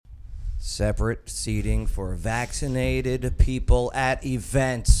Separate seating for vaccinated people at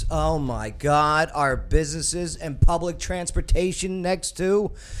events. Oh my God. Are businesses and public transportation next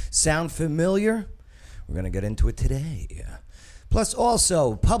to sound familiar? We're going to get into it today. Plus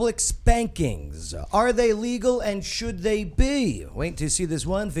also, public spankings. Are they legal and should they be? Wait to see this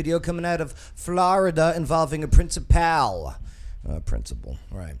one video coming out of Florida involving a principal,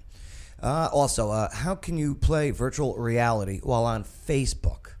 right. Also, how can you play virtual reality while on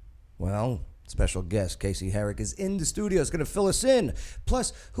Facebook? Well, special guest Casey Herrick is in the studio. Is going to fill us in.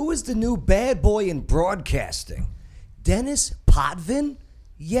 Plus, who is the new bad boy in broadcasting? Dennis Potvin?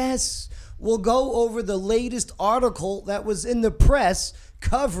 Yes. We'll go over the latest article that was in the press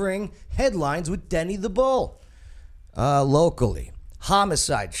covering headlines with Denny the Bull. Locally,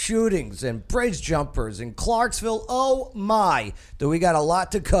 homicide, shootings, and bridge jumpers in Clarksville. Oh, my. Do we got a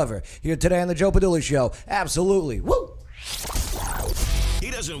lot to cover here today on the Joe Padula Show. Absolutely. Woo! He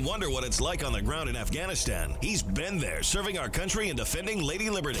doesn't wonder what it's like on the ground in Afghanistan. He's been there, serving our country and defending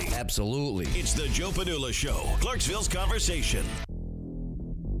Lady Liberty. Absolutely. It's the Joe Padula Show, Clarksville's conversation.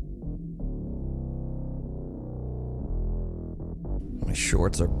 My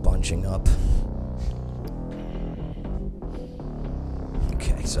shorts are bunching up.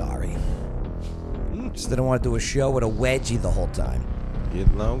 Okay, sorry. Just didn't want to do a show with a wedgie the whole time.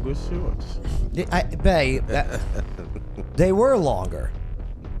 Get longer shorts. They were longer.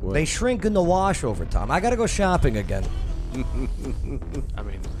 What? They shrink in the wash over time. I got to go shopping again. I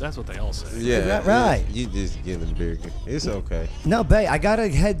mean, that's what they all say. Yeah, right. You just getting bigger. It's okay. No, babe, I got to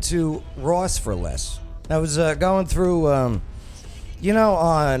head to Ross for less. I was going through, on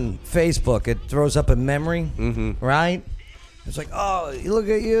Facebook, it throws up a memory, right? It's like, oh, look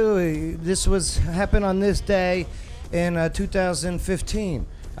at you. This happened on this day in 2015.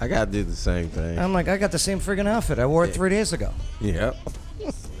 I got to do the same thing. I'm like, I got the same friggin' outfit. I wore it 3 days ago. Yep.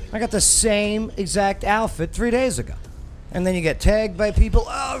 I got the same exact outfit 3 days ago. And then you get tagged by people,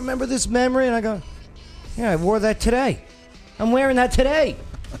 oh, remember this memory? And I go, yeah, I wore that today. I'm wearing that today.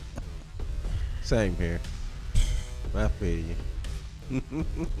 Same here. I feel you.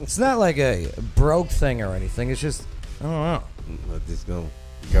 It's not like a broke thing or anything. It's just, I don't know. I'm just going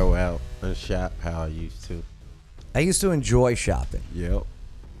to go out and shop how I used to. I used to enjoy shopping. Yep.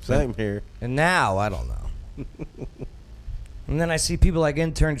 Same here. And now, I don't know. And then I see people like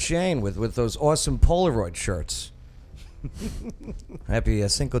intern Shane with those awesome Polaroid shirts. Happy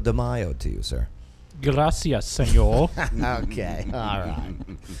Cinco de Mayo to you, sir. Gracias, senor. Okay, all right.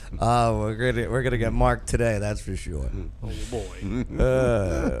 We're gonna get marked today, that's for sure. Oh boy.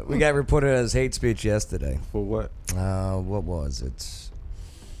 We got reported as hate speech yesterday. For what? What was it?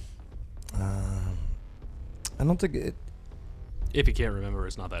 I don't think it. If you can't remember,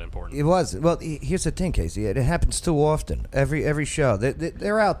 it's not that important. It was. Well, here's the thing, Casey. It happens too often. Every show.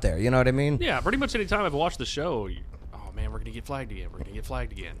 They're out there. You know what I mean? Yeah, pretty much any time I've watched the show, oh man, we're going to get flagged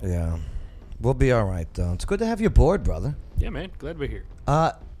again. Yeah. We'll be all right, though. It's good to have you aboard, brother. Yeah, man. Glad to be here.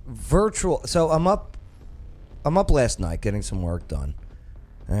 Virtual. So I'm up last night getting some work done.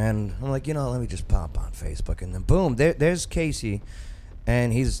 And I'm like, let me just pop on Facebook. And then, boom, there's Casey.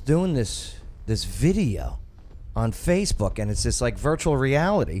 And he's doing this video on Facebook, and it's this like virtual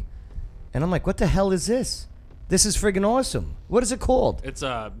reality, and I'm like, what the hell is this? This is friggin' awesome. What is it called? It's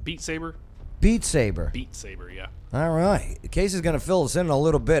Beat Saber. Beat Saber. Beat Saber, yeah. All right. Casey's gonna fill us in a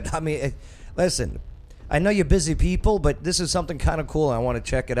little bit. I mean, listen, I know you're busy people, but this is something kind of cool. I want to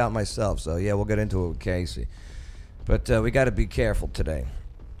check it out myself. So yeah, we'll get into it with Casey. But we got to be careful today.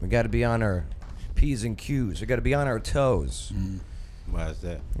 We got to be on our P's and Q's. We got to be on our toes. Why is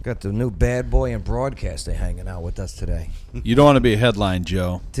that? We got the new bad boy in broadcasting hanging out with us today. You don't want to be a headline,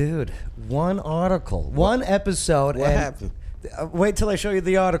 Joe. Dude, one article, one episode. What happened? Wait till I show you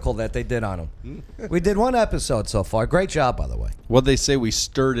the article that they did on him. We did one episode so far. Great job, by the way. What'd they say? We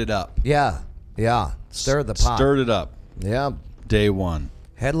stirred it up. Yeah. Stir the pot. Stirred it up. Yeah. Day one.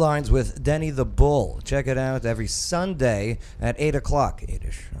 Headlines with Denny the Bull. Check it out every Sunday at 8 o'clock.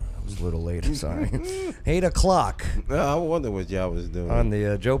 8-ish. I was a little late, sorry. 8 o'clock. I wonder what y'all was doing. On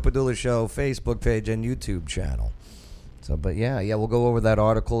the Joe Padula Show Facebook page and YouTube channel. So, but yeah, we'll go over that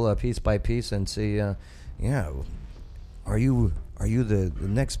article piece by piece and see, are you the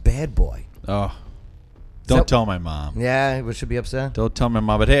next bad boy? Oh, don't tell my mom. Yeah, we should be upset. Don't tell my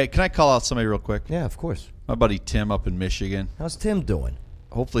mom. But hey, can I call out somebody real quick? Yeah, of course. My buddy Tim up in Michigan. How's Tim doing?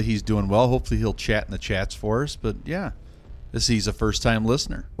 Hopefully he's doing well. Hopefully he'll chat in the chats for us. But yeah, he's a first-time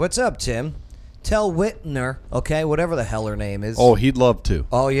listener. What's up, Tim? Tell Whitner, okay, whatever the hell her name is. Oh, he'd love to.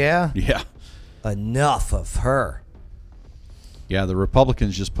 Oh, yeah? Yeah. Enough of her. Yeah, the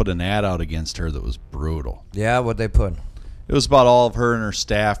Republicans just put an ad out against her that was brutal. Yeah, what'd they put? It It was about all of her and her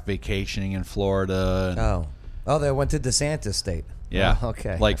staff vacationing in Florida. And, Oh, they went to DeSantis state. yeah. Oh,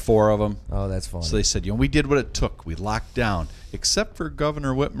 okay. Like 4 of them. Oh, that's funny. So they said, we did what it took. We locked down, except for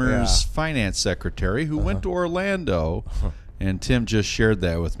Governor Whitmer's finance secretary, who went to Orlando. And Tim just shared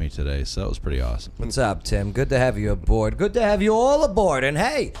that with me today, so that was pretty awesome. What's up, Tim? Good to have you aboard. Good to have you all aboard. And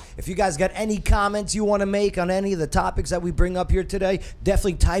hey, if you guys got any comments you want to make on any of the topics that we bring up here today,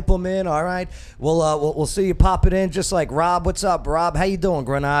 definitely type them in. All right, we'll see you pop it in. Just like Rob. What's up, Rob? How you doing,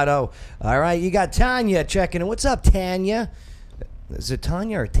 Granado? All right, you got Tanya checking in. What's up, Tanya? Is it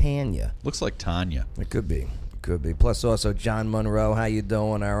Tanya or Tanya? Looks like Tanya. It could be. Could be. Plus also John Monroe. How you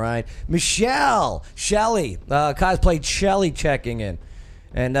doing? All right. Michelle. Shelly. Cosplayed Shelly checking in.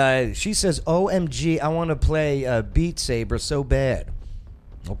 And she says, OMG, I want to play Beat Saber so bad.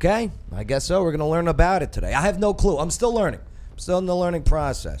 Okay. I guess so. We're going to learn about it today. I have no clue. I'm still learning. I'm still in the learning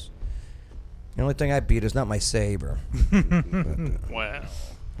process. The only thing I beat is not my saber. Wow.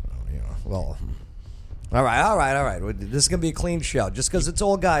 Well... All right. This is going to be a clean show. Just because it's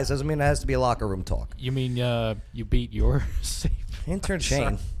all guys doesn't mean it has to be a locker room talk. You mean you beat your safe? Intern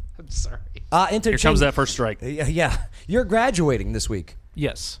Shane. I'm sorry. Intern Here Shane. comes that first strike. Yeah. You're graduating this week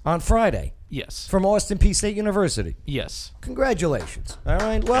Yes. on Friday Yes. from Austin Peay State University. Yes. Congratulations. All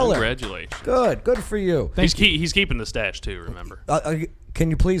right. Well, Congratulations. Good for you. He's keeping the stash too. Remember. Can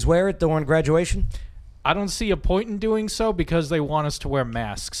you please wear it during graduation? I don't see a point in doing so because they want us to wear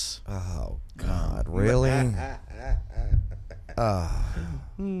masks. Oh, God. Really?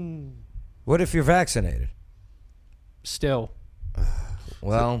 What if you're vaccinated? Still.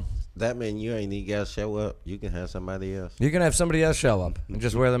 Well... That means you ain't even got to show up. You can have somebody else. You can have somebody else show up and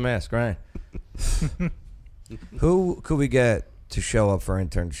just wear the mask, right? Who could we get to show up for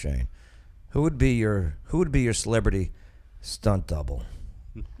Intern Shane? Who would be your celebrity stunt double?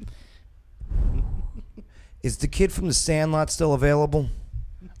 Is the kid from the Sandlot still available?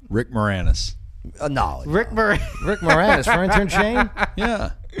 Rick Moranis. No. Rick Moranis for Intern Shane?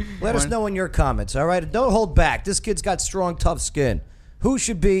 Yeah. Let us know in your comments, all right? Don't hold back. This kid's got strong, tough skin. Who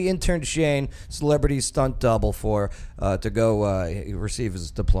should be Intern Shane, celebrity stunt double for to go receive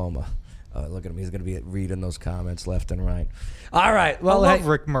his diploma? Look at him. He's going to be reading those comments left and right. All right. Well, I love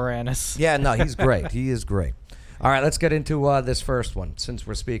Rick Moranis. Yeah, no, he's great. He is great. All right, let's get into this first one since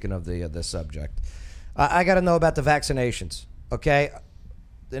we're speaking of the subject. I got to know about the vaccinations, okay?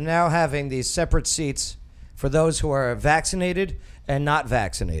 They're now having these separate seats for those who are vaccinated and not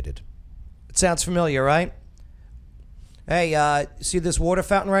vaccinated. It sounds familiar, right? Hey, see this water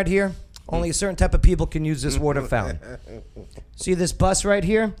fountain right here? Only a certain type of people can use this water fountain. See this bus right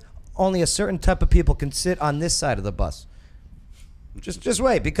here? Only a certain type of people can sit on this side of the bus. Just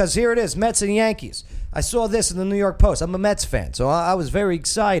wait, because here it is, Mets and Yankees. I saw this in the New York Post. I'm a Mets fan, so I was very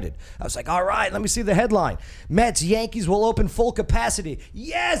excited. I was like, all right, let me see the headline. Mets, Yankees will open full capacity.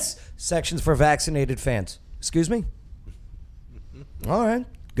 Yes! Sections for vaccinated fans. Excuse me? All right.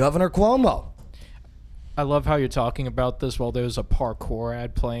 Governor Cuomo. I love how you're talking about this while there's a parkour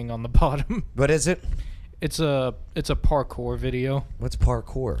ad playing on the bottom. What is it? It's a parkour video. What's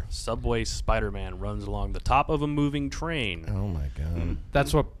parkour? Subway Spider-Man runs along the top of a moving train. Oh, my God.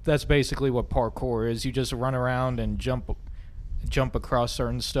 That's basically what parkour is. You just run around and jump across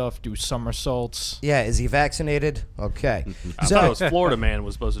certain stuff, do somersaults. Yeah, is he vaccinated? Okay. I thought it was Florida Man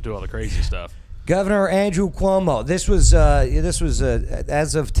was supposed to do all the crazy stuff. Governor Andrew Cuomo. This was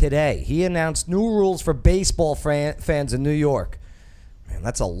as of today. He announced new rules for baseball fans in New York. Man,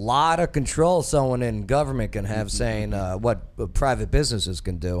 that's a lot of control someone in government can have saying what private businesses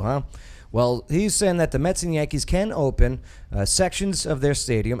can do, huh? Well, he's saying that the Mets and Yankees can open sections of their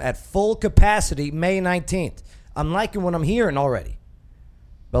stadium at full capacity May 19th. I'm liking what I'm hearing already.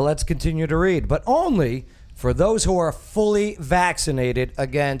 But let's continue to read. But only for those who are fully vaccinated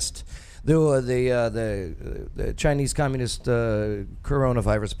against the Chinese Communist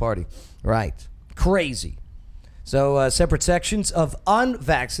coronavirus party. Right. Crazy. So separate sections of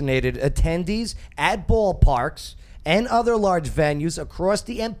unvaccinated attendees at ballparks and other large venues across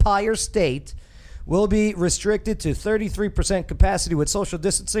the Empire State will be restricted to 33% capacity with social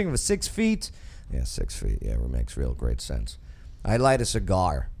distancing of 6 feet. Yeah, 6 feet. Yeah, it makes real great sense. I light a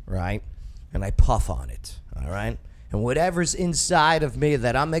cigar, right? And I puff on it, all right? And whatever's inside of me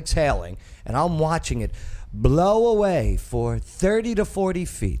that I'm exhaling, and I'm watching it blow away for 30 to 40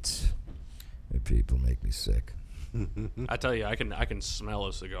 feet. People make me sick. I tell you, I can smell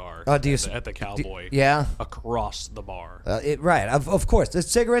a cigar Oh, do you at the Cowboy. Yeah. Across the bar. Right, of course. The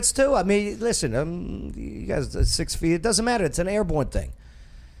cigarettes, too. I mean, listen, you guys, 6 feet, it doesn't matter. It's an airborne thing.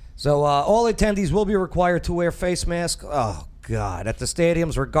 So all attendees will be required to wear face masks. Oh, God. At the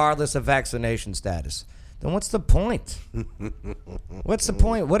stadiums, regardless of vaccination status. then what's the point? What's the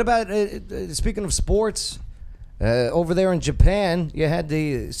point? What about, speaking of sports, over there in Japan, you had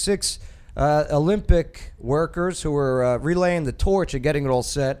the 6 Olympic workers who were relaying the torch and getting it all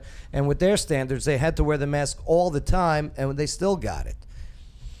set. And with their standards, they had to wear the mask all the time, and they still got it.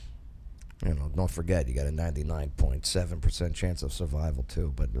 You know, don't forget, you got a 99.7% chance of survival,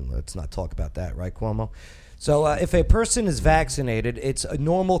 too. But let's not talk about that, right, Cuomo? So if a person is vaccinated, it's a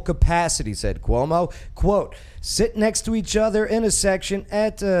normal capacity, said Cuomo. Quote, sit next to each other in a section,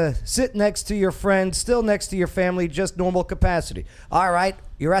 sit next to your friends, still next to your family, just normal capacity. All right,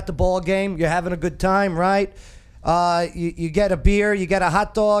 you're at the ball game, you're having a good time, right? You get a beer, you get a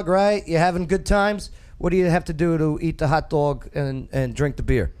hot dog, right? You're having good times. What do you have to do to eat the hot dog and drink the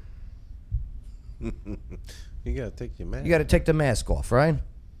beer? You got to take your mask. You got to take the mask off, right?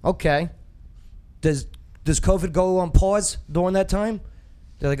 Okay. Does COVID go on pause during that time?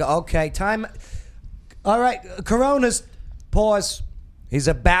 They're like, okay, time. All right, Corona's pause. He's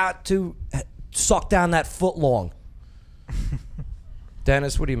about to suck down that foot long.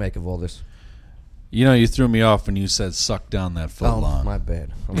 Dennis, what do you make of all this? You know, you threw me off when you said suck down that foot long. My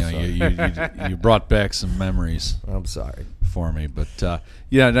bad. I'm You know, sorry. you brought back some memories I'm sorry. for me. But,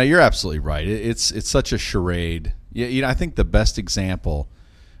 yeah, no, you're absolutely right. It's such a charade. You know, I think the best example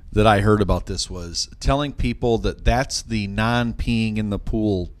that I heard about this was telling people that that's the non-peeing in the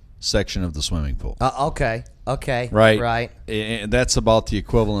pool section of the swimming pool. Okay. Right. And that's about the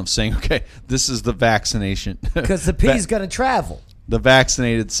equivalent of saying, okay, this is the vaccination. Because the pee's going to travel. The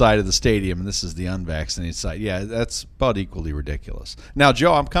vaccinated side of the stadium, and this is the unvaccinated side. Yeah, that's about equally ridiculous. Now,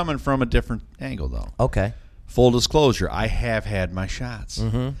 Joe, I'm coming from a different angle, though. Okay. Full disclosure, I have had my shots.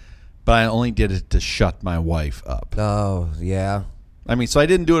 Mm-hmm. But I only did it to shut my wife up. Oh, yeah. I mean, so I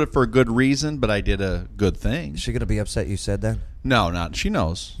didn't do it for a good reason, but I did a good thing. Is she going to be upset you said that? No, not. She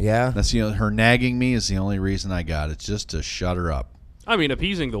knows. Yeah? That's her nagging me is the only reason I got it, just to shut her up. I mean,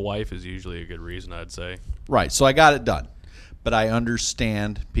 appeasing the wife is usually a good reason, I'd say. Right, so I got it done. But I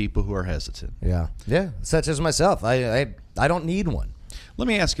understand people who are hesitant. Yeah. Yeah, such as myself. I don't need one. Let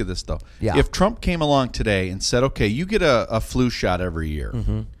me ask you this, though. Yeah. If Trump came along today and said, okay, you get a flu shot every year.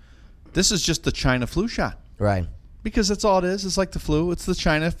 Mm-hmm. This is just the China flu shot. Right. Because that's all it is. It's like the flu. It's the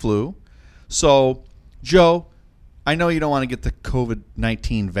China flu. So, Joe, I know you don't want to get the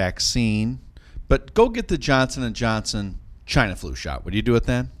COVID-19 vaccine, but go get the Johnson & Johnson China flu shot. Would you do it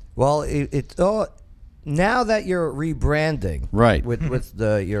then? Well, now that you're rebranding, Right. with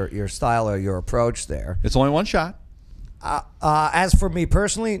your style or your approach there. It's only one shot. As for me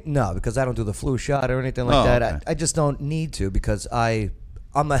personally, no, because I don't do the flu shot or anything like that. Okay. I just don't need to because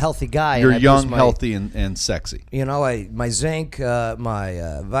I'm a healthy guy. You're and I young, use healthy, and sexy. You know, my zinc,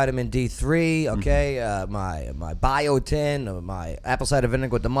 my vitamin D3, okay, my biotin, my apple cider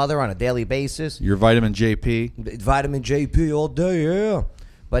vinegar with the mother on a daily basis. Your vitamin JP. Vitamin JP all day, yeah.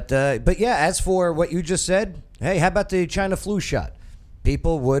 But yeah, as for what you just said, hey, how about the China flu shot?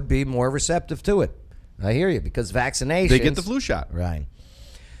 People would be more receptive to it. I hear you, because vaccinations. They get the flu shot. Right.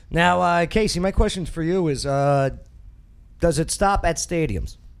 Now, Casey, my question for you is, does it stop at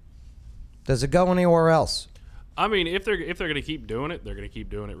stadiums? Does it go anywhere else? I mean, if they're going to keep doing it, they're going to keep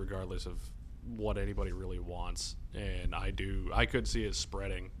doing it regardless of what anybody really wants. And I could see it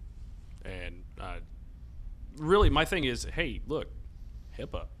spreading. And really, my thing is, hey, look,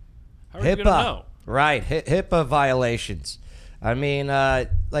 HIPAA. How are you going to know? Right, HIPAA violations. I mean,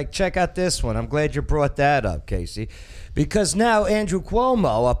 check out this one. I'm glad you brought that up, Casey. Because now Andrew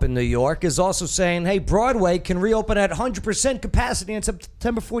Cuomo up in New York is also saying, hey, Broadway can reopen at 100% capacity on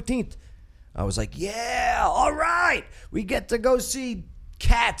September 14th. I was like, yeah, all right. We get to go see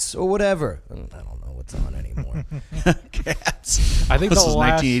Cats or whatever. I don't know what's on anymore. Cats. I think this the is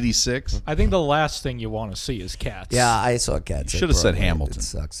last 1986. I think the last thing you want to see is Cats. Yeah, I saw Cats. You should have said Broadway. Hamilton. It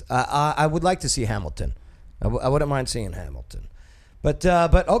sucks. I would like to see Hamilton. I wouldn't mind seeing Hamilton. But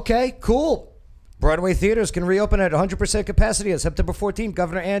okay, cool. Broadway theaters can reopen at 100% capacity on September 14th.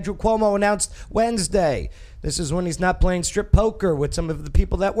 Governor Andrew Cuomo announced Wednesday. This is when he's not playing strip poker with some of the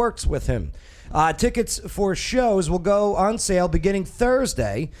people that works with him. Tickets for shows will go on sale beginning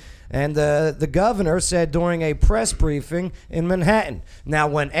Thursday. And the governor said during a press briefing in Manhattan. Now,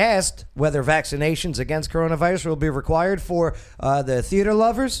 when asked whether vaccinations against coronavirus will be required for the theater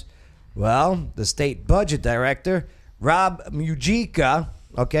lovers, well, the state budget director, Rob Mujica,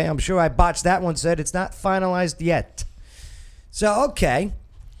 okay, I'm sure I botched that one, said it's not finalized yet. So, okay.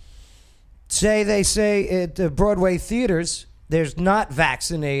 They say at the Broadway theaters, there's not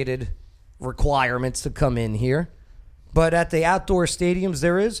vaccinated requirements to come in here. But at the outdoor stadiums,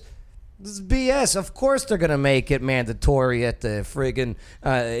 there is. This is BS. Of course they're going to make it mandatory at the friggin'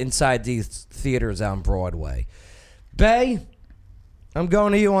 inside these theaters on Broadway. Bay, I'm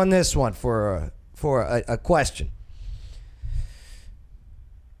going to you on this one for a question.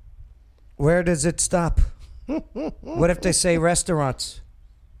 Where does it stop? What if they say restaurants?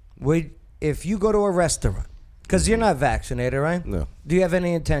 If you go to a restaurant, because you're not vaccinated, right? No. Do you have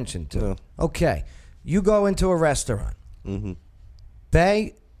any intention to? No. Okay. You go into a restaurant. Mm-hmm.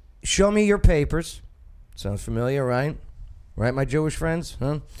 Bay, show me your papers. Sounds familiar, right? Right, my Jewish friends?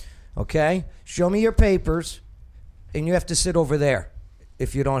 Huh? Okay. Show me your papers, and you have to sit over there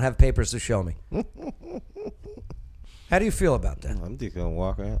if you don't have papers to show me. How do you feel about that? I'm just gonna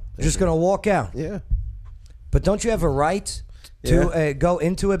walk out. Just going to walk out. Yeah. But don't you have a right to go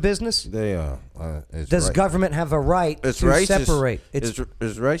into a business? They Does government have a right it's to racist. separate? It's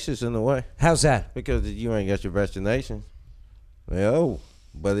racist in a way How's that? because you ain't got your vaccination.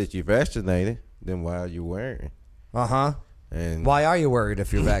 But if you're vaccinated, then why are you wearing? Uh-huh. And Why are you worried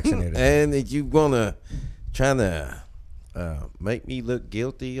if you're vaccinated? and if you gonna try to make me look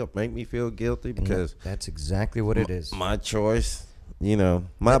guilty or make me feel guilty because That's exactly what it is. my choice,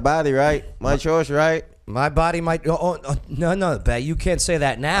 my body, right? My choice, right? My body might... no, Bay, you can't say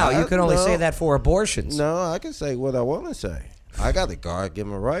that now. You can only no. say that for abortions. No, I can say what I want to say. I got the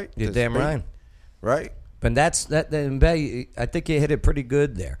God-given right. You're to damn speak, right. Right? But then, Bay, I think you hit it pretty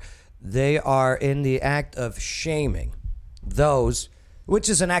good there. They are in the act of shaming those, which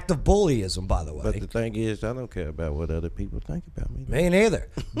is an act of bullyism, by the way. But the thing is, I don't care about what other people think about me. Me neither.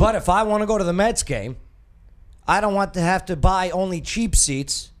 But if I want to go to the Mets game, I don't want to have to buy only cheap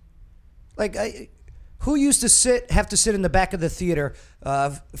seats. Like, who used to have to sit in the back of the theater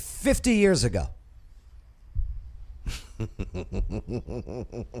 50 years ago?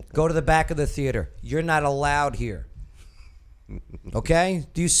 Go to the back of the theater. You're not allowed here. Okay?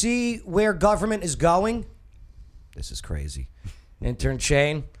 Do you see where government is going? This is crazy. Intern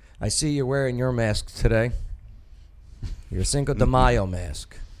Shane, I see you're wearing your mask today. Your Cinco de Mayo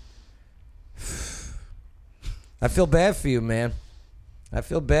mask. I feel bad for you, man. I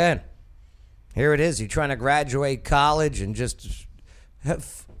feel bad. Here it is. You're trying to graduate college and just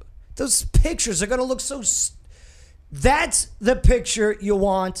have... Those pictures are going to look so... That's the picture you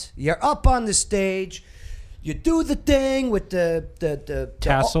want. You're up on the stage. You do the thing with the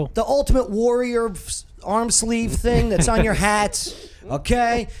tassel, the Ultimate Warrior arm sleeve thing that's on your hats,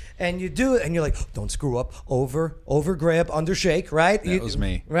 okay? And you do it, and you're like, don't screw up. Over grab, under shake, right? That was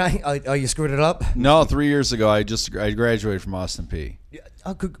me. Right? Oh, you screwed it up? No, 3 years ago, I graduated from Austin P.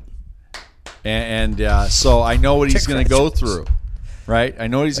 Oh, good. And so I know what he's going to go through, right? I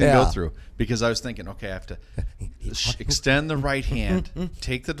know what he's going to go through because I was thinking, okay, I have to extend the right hand,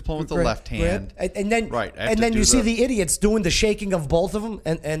 take the diploma with the left hand, and then right, and then you see the idiots doing the shaking of both of them,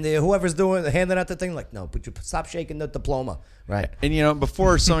 and whoever's handing out the thing, like, no, but you stop shaking the diploma, right? And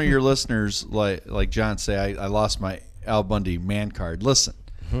before some of your listeners, like John, say I lost my Al Bundy man card. Listen,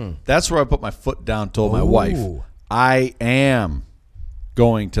 that's where I put my foot down. Told my wife, I am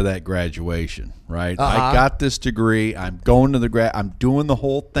going to that graduation, right? I got this degree. I'm going to the I'm doing the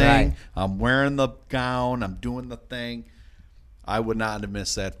whole thing. Right. I'm wearing the gown. I'm doing the thing. I would not have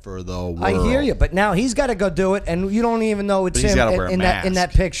missed that for the world. I hear you, but now he's got to go do it, and you don't even know it's But he's him gotta wear a in that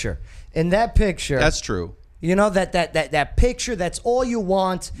mask. picture. In that picture, That's true. You know, that picture, that's all you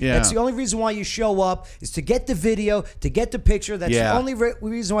want. Yeah. That's the only reason why you show up is to get the video, to get the picture. That's the only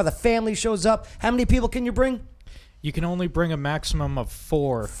reason why the family shows up. How many people can you bring? You can only bring a maximum of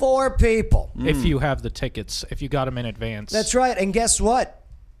 4 4 people. if you have the tickets, if you got them in advance. That's right. And guess what?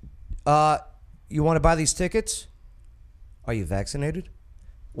 You want to buy these tickets? Are you vaccinated?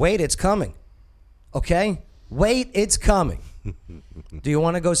 Wait, it's coming. Okay? Wait, it's coming. Do you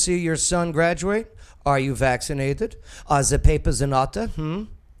want to go see your son graduate? Are you vaccinated? Are the papers in order?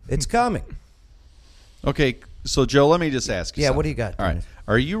 It's coming. Okay, so Joe, let me just ask you Yeah, something. what do you got? All right.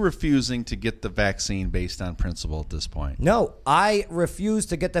 Are you refusing to get the vaccine based on principle at this point? No, I refuse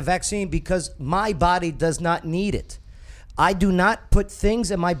to get the vaccine because my body does not need it. I do not put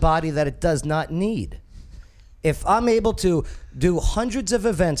things in my body that it does not need. If I'm able to do hundreds of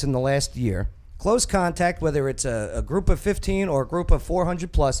events in the last year, close contact, whether it's a group of 15 or a group of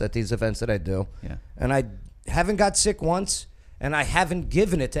 400 plus at these events that I do, and I haven't got sick once, and I haven't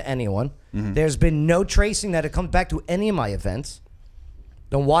given it to anyone, there's been no tracing that it comes back to any of my events,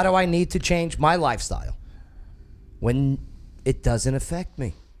 then why do I need to change my lifestyle when it doesn't affect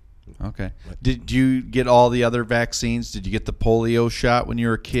me? Okay. Did you get all the other vaccines? Did you get the polio shot when you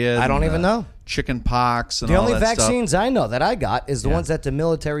were a kid? I don't even know. Chicken pox and The all only that stuff? vaccines I know that I got is the ones that the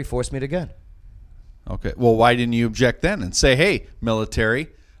military forced me to get. Okay. Well, why didn't you object then and say, hey, military,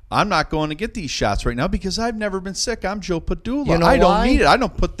 I'm not going to get these shots right now because I've never been sick. I'm Joe Padula. You know I don't why? need it. I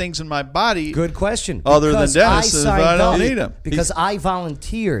don't put things in my body. Good question. Other than Because Dennis, if I signed don't up need them. because I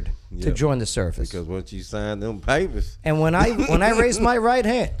volunteered to Yeah. join the service. Because once you sign them papers, And when I raised my right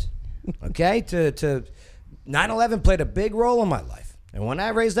hand, okay, to 9/11 played a big role in my life. And when I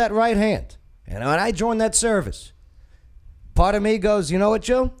raised that right hand, and when I joined that service, part of me goes, you know what,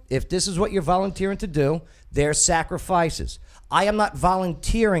 Joe? If this is what you're volunteering to do, there's sacrifices. I am not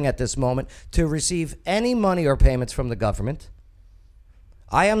volunteering at this moment to receive any money or payments from the government.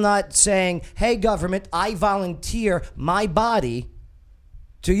 I am not saying, hey, government, I volunteer my body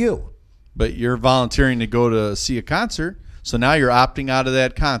to you. But you're volunteering to go to see a concert, so now you're opting out of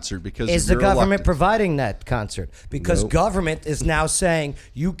that concert because Is of the your government reluctance. providing that concert? Because Nope. government is now saying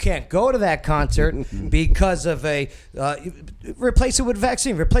you can't go to that concert because of a replace it with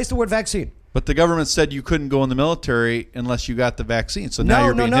vaccine. Replace the word vaccine. But the government said you couldn't go in the military unless you got the vaccine. So now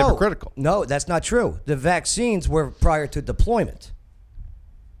you're being hypocritical. No, that's not true. The vaccines were prior to deployment.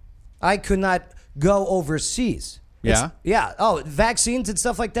 I could not go overseas. Yeah? Yeah. Oh, vaccines and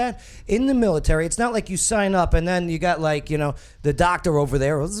stuff like that in the military. It's not like you sign up and then you got like, the doctor over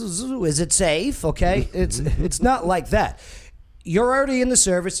there. Is it safe? Okay. It's not like that. You're already in the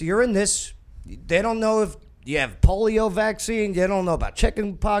service. You're in this. They don't know if you have polio vaccine. They don't know about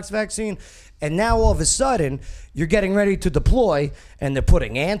chickenpox vaccine. And now all of a sudden, you're getting ready to deploy, and they're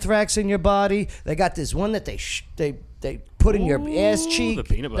putting anthrax in your body. They got this one that they put in your ass cheek. the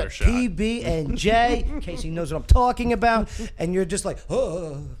peanut butter shot. PB and J. Casey knows what I'm talking about. And you're just like,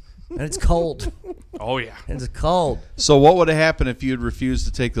 oh, and it's cold. Oh yeah. It's cold. So what would have happened if you had refused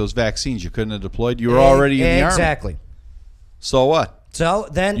to take those vaccines? You couldn't have deployed. You were already in the army. Exactly. So what? So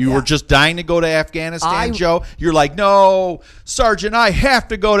then You were just dying to go to Afghanistan, I- Joe? You're like, no, Sergeant, I have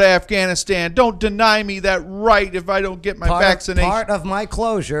to go to Afghanistan. Don't deny me that right if I don't get my vaccination. Part of my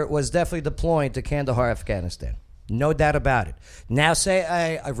closure was definitely deploying to Kandahar, Afghanistan. No doubt about it. Now say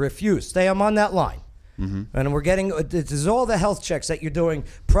I refuse. Say I'm on that line. Mm-hmm. And we're getting, this is all the health checks that you're doing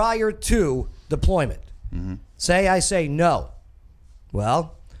prior to deployment. Mm-hmm. Say I say no.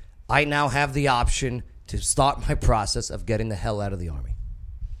 Well, I now have the option to start my process of getting the hell out of the Army.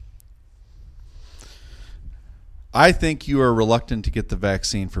 I think you are reluctant to get the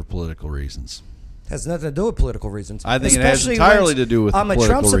vaccine for political reasons. Has nothing to do with political reasons. I think it has Especially entirely when to do with I'm a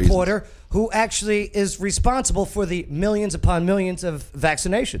political Trump reasons. supporter who actually is responsible for the millions upon millions of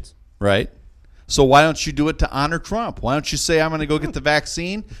vaccinations. Right? So why don't you do it to honor Trump? Why don't you say I'm going to go get the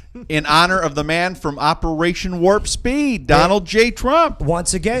vaccine in honor of the man from Operation Warp Speed, Donald J. Trump?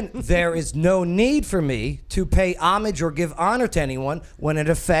 Once again, there is no need for me to pay homage or give honor to anyone when it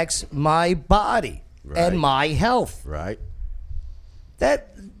affects my body and my health. right? That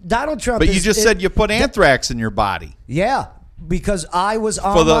Donald Trump But you is, just said you put anthrax in your body yeah, because I was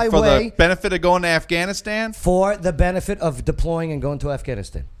on for my the way benefit of going to Afghanistan. for the benefit of deploying and going to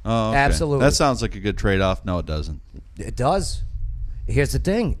Afghanistan. Oh, okay. Absolutely. That sounds like a good trade-off. No, it doesn't. It does. Here's the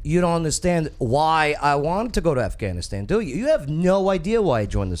thing. You don't understand why I wanted to go to Afghanistan, do you? You have no idea why I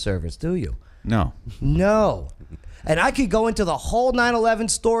joined the service, do you? No. No. And I could go into the whole 9/11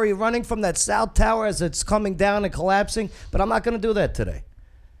 story running from that South Tower as it's coming down and collapsing, but I'm not going to do that today.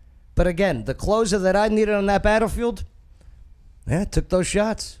 But again, the closure that I needed on that battlefield, yeah, took those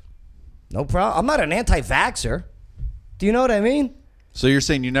shots. No problem. I'm not an anti-vaxxer. Do you know what I mean? So you're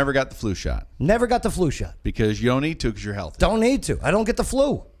saying you never got the flu shot Never got the flu shot. because you don't need to because you're healthy. Don't need to. I don't get the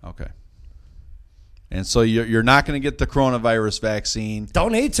flu. Okay. And so you're not going to get the coronavirus vaccine.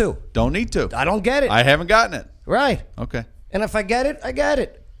 Don't need to. Don't need to. I don't get it. I haven't gotten it. Right. Okay. And if I get it, I get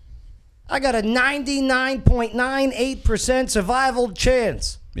it. I got a 99.98% survival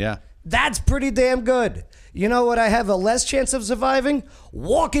chance. Yeah. That's pretty damn good. You know what I have a less chance of surviving?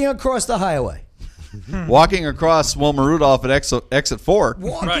 Walking across the highway. Walking across Wilma Rudolph at exit 4.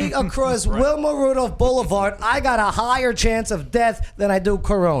 Walking across Wilma Rudolph Boulevard, I got a higher chance of death than I do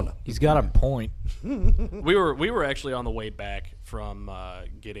corona. He's got a point. We were actually on the way back from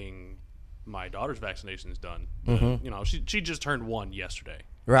getting my daughter's vaccinations done. You know, she just turned 1 yesterday.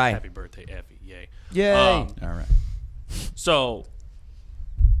 Right. Happy birthday, Effie! Yay! Yay. All right. So,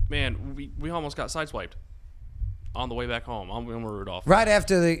 man, we almost got sideswiped on the way back home on Wilma Rudolph. Right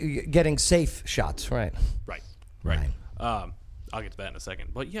after the getting safe shots, right. Right. I'll get to that in a second.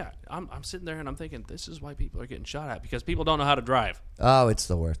 But yeah, I'm sitting there and I'm thinking, this is why people are getting shot at, because people don't know how to drive. Oh, it's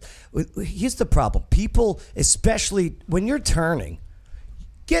the worst. Here's the problem. People, especially when you're turning,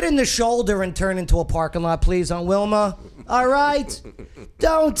 Get in the shoulder and turn into a parking lot, please, on Wilma. All right?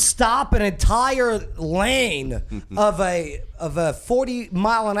 Don't stop an entire lane of a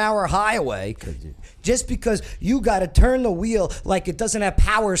 40-mile-an-hour highway just because you got to turn the wheel like it doesn't have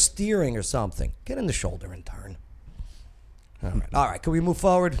power steering or something. Get in the shoulder and turn. All right. Can we move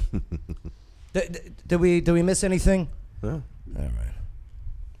forward? Did we miss anything? Huh? All right.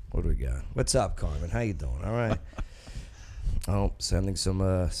 What do we got? What's up, Carmen? How you doing? All right. Oh, sending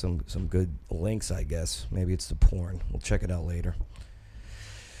some good links, I guess. Maybe it's the porn. We'll check it out later.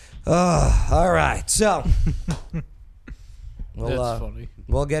 All right. So, That's funny.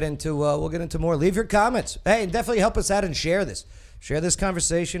 We'll get into more. Leave your comments. Hey, and definitely help us out and share this. Share this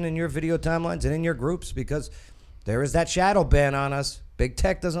conversation in your video timelines and in your groups because there is that shadow ban on us. Big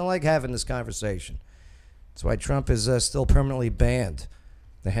tech doesn't like having this conversation. That's why Trump is still permanently banned.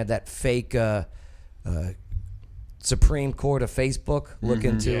 They had that fake Supreme Court of Facebook look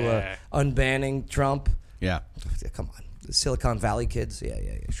into unbanning Trump. Yeah. Come on. The Silicon Valley kids. Yeah,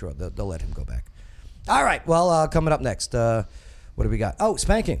 sure. They'll let him go back. All right. Well, coming up next, what do we got? Oh,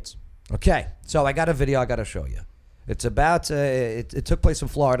 spankings. Okay. So I got a video I got to show you. It's about, it took place in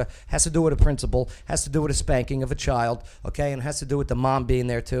Florida. Has to do with a principal. Has to do with a spanking of a child. Okay. And has to do with the mom being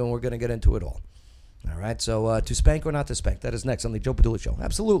there too. And we're going to get into it all. All right. So to spank or not to spank? That is next on the Joe Padula Show.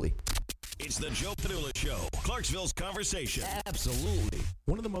 Absolutely. It's the Joe Padula Show, Clarksville's conversation. Absolutely.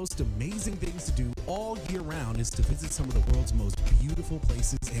 One of the most amazing things to do all year round is to visit some of the world's most beautiful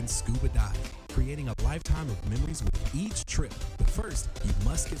places and scuba dive, creating a lifetime of memories with each trip. But first, you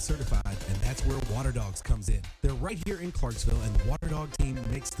must get certified, and that's where Water Dogs comes in. They're right here in Clarksville, and the Water Dog team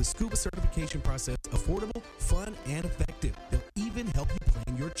makes the scuba certification process affordable, fun, and effective. They'll even help you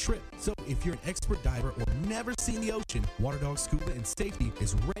plan your trip. So if you're an expert diver or never seen the ocean, Water Dog Scuba and Safety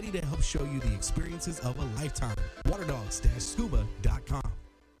is ready to help show you the experiences of a lifetime. waterdogs-scuba.com.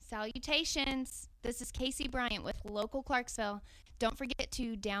 Salutations! This is Casey Bryant with Local Clarksville. Don't forget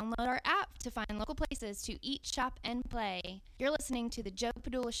to download our app to find local places to eat, shop, and play. You're listening to the Joe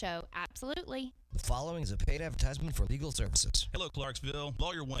Padula Show. Absolutely. The following is a paid advertisement for legal services. Hello, Clarksville.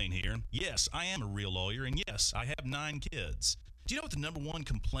 Lawyer Wayne here. Yes, I am a real lawyer, and yes, I have 9 kids. Do you know what the number one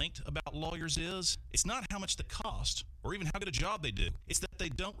complaint about lawyers is? It's not how much they cost or even how good a job they do. It's that they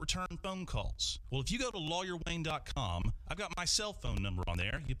don't return phone calls. Well, if you go to lawyerwayne.com, I've got my cell phone number on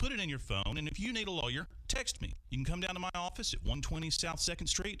there. You put it in your phone, and if you need a lawyer, text me. You can come down to my office at 120 South 2nd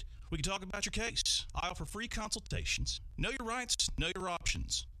Street. We can talk about your case. I offer free consultations. Know your rights, know your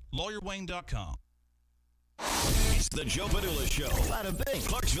options. lawyerwayne.com. It's the Joe Padula Show. Bada bing.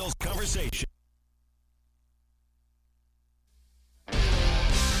 Clarksville's conversation.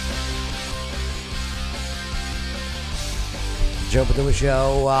 Joe Padula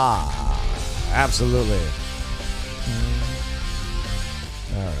Show. Absolutely.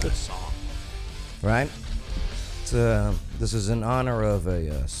 All right. Good song. Right? This is in honor of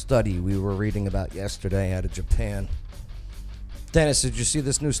a study we were reading about yesterday out of Japan. Dennis, did you see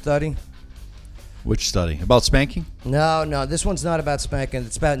this new study? Which study? About spanking? No, this one's not about spanking.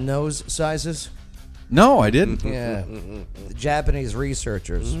 It's about nose sizes. No, I didn't. Yeah. The Japanese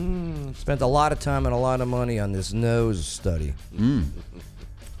researchers spent a lot of time and a lot of money on this nose study.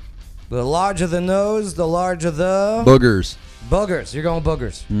 The larger the nose, the larger the... Boogers. Boogers. You're going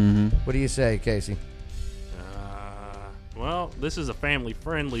boogers. Mm-hmm. What do you say, Casey? Well, this is a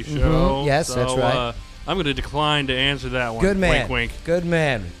family-friendly show. Yes, so, that's right. I'm going to decline to answer that one. Good man. Wink, wink. Good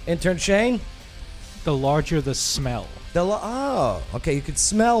man. Intern Shane? The larger the smell. Okay. You could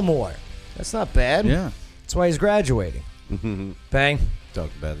smell more. That's not bad. Yeah. That's why he's graduating. Bang.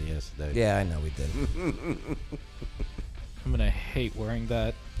 Talked about it yesterday. Yeah, I know we did. I'm gonna hate wearing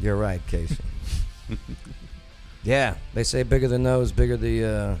that. You're right, Casey. Yeah, they say bigger the nose, bigger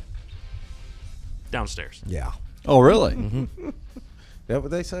the... Downstairs. Yeah. Oh, really? That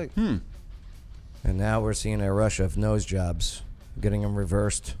what they say? And now we're seeing a rush of nose jobs, getting them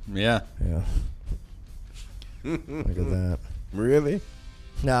reversed. Yeah. Yeah. Look at that. Really?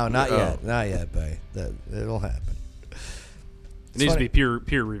 No, not Oh. yet. Not yet, babe. It'll happen. It needs to be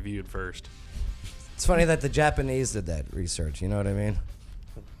peer reviewed first. It's funny that the Japanese did that research. You know what I mean?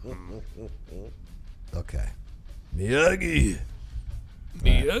 Okay. Miyagi.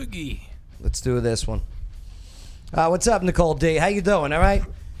 Miyagi. Let's do this one. What's up, Nicole D? How you doing? All right.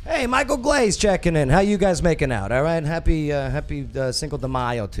 Hey, Michael Glaze checking in. How you guys making out? All right. Happy Cinco de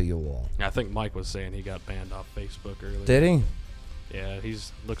Mayo to you all. I think Mike was saying he got banned off Facebook earlier. Did he? Yeah,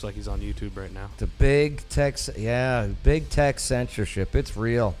 looks like he's on YouTube right now. The big tech, big tech censorship. It's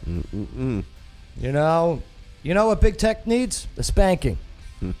real. You know what big tech needs? A spanking.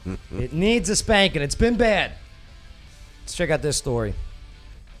 It needs a spanking. It's been bad. Let's check out this story.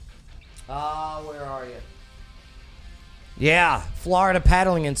 Where are you? Yeah, Florida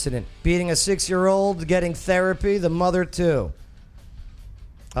paddling incident. Beating a 6-year-old, getting therapy, the mother too.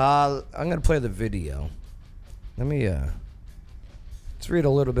 I'm going to play the video. Let me, let's read a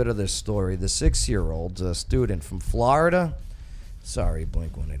little bit of this story. The 6-year-old student from Florida. Sorry,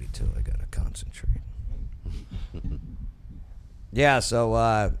 Blink 182, I got to concentrate. Yeah,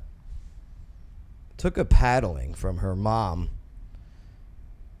 so, took a paddling from her mom.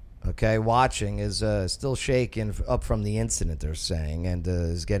 Okay, watching, is still shaken up from the incident, they're saying, and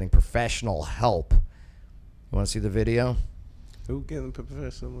is getting professional help. You want to see the video? Who getting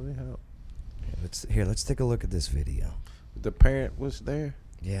professional help? Yeah, let's take a look at this video. The parent was there.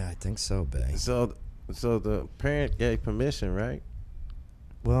 Yeah, I think so, Bay. So the parent gave permission, right?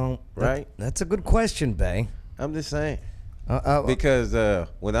 Well, right. That's a good question, Bay. I'm just saying. Because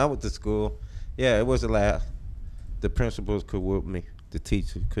when I went to school, yeah, it was allowed. The principals could whoop me. The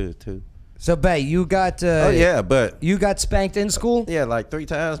teacher could too. So, Bay, you got... oh, yeah, but... You got spanked in school? Yeah, like 3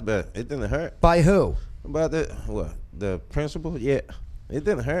 times, but it didn't hurt. By who? By the principal? Yeah, it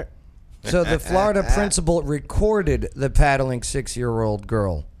didn't hurt. So the Florida principal recorded the paddling 6-year-old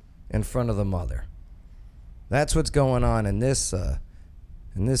girl in front of the mother. That's what's going on in this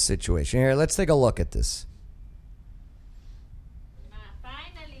situation. Here, let's take a look at this.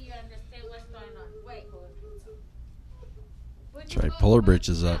 Finally, you understand what's going on. Wait. Try to pull her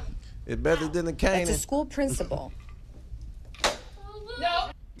britches up. It's better than the cane. That's a school principal.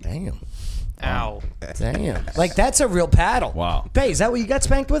 Damn. Ow. Damn. Like, that's a real paddle. Wow. Bay, is that what you got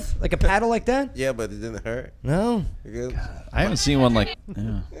spanked with? Like a paddle like that? Yeah, but it didn't hurt. No. I haven't seen one like...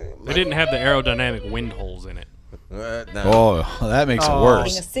 Yeah. They didn't have the aerodynamic wind holes in it. No. Oh, that makes it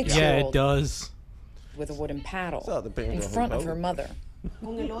worse. A 6-year-old Yeah, it does. with a wooden paddle So it depends in on who front of knows. her mother.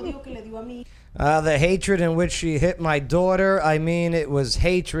 The hatred in which she hit my daughter, I mean, it was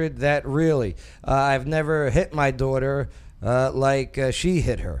hatred that really... I've never hit my daughter like she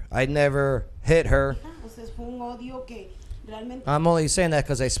hit her. I never hit her. I'm only saying that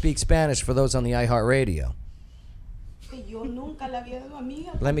because I speak Spanish for those on the iHeartRadio.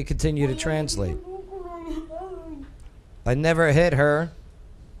 Let me continue to translate. I never hit her.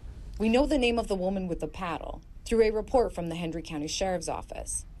 We know the name of the woman with the paddle through a report from the Hendry County Sheriff's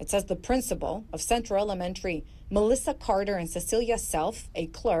Office. It says the principal of Central Elementary, Melissa Carter, and Cecilia Self, a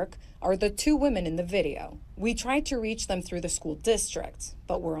clerk, are the 2 women in the video. We tried to reach them through the school district,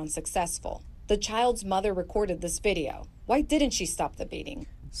 but were unsuccessful. The child's mother recorded this video. Why didn't she stop the beating?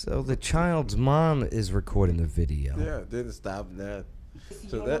 So the child's mom is recording the video. Yeah, didn't stop that.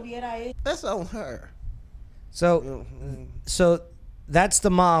 So that's on her. So that's the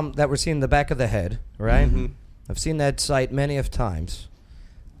mom that we're seeing in the back of the head, right? Mm-hmm. I've seen that sight many of times.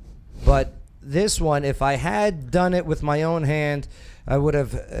 But this one, if I had done it with my own hand, it would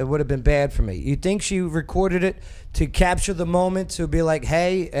have been bad for me. You think she recorded it to capture the moment, to be like,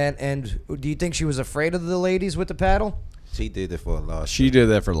 hey, and do you think she was afraid of the ladies with the paddle? She did it for a lawsuit. She did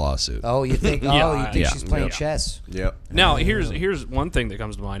that for a lawsuit. Oh, you think? Yeah. She's playing Yep. chess? Yep. Now, here's one thing that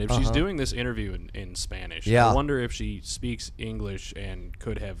comes to mind. If she's doing this interview in Spanish, I wonder if she speaks English and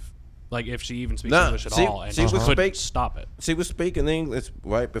could have, like, if she even speaks English at all, and she was couldn't stop it. She was speaking English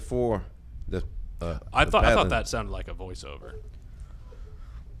right before the. I the thought paddling. that sounded like a voiceover.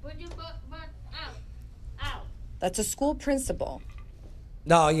 That's a school principal.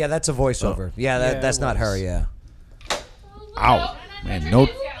 No, yeah, that's a voiceover. Yeah, that's not her. Yeah. Ow. Man,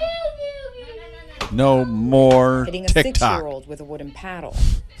 no more Hitting a TikTok. 6-year-old with a wooden paddle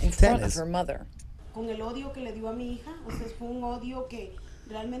in front of Tennis. her mother.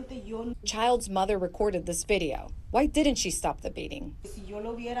 Child's mother recorded this video. Why didn't she stop the beating?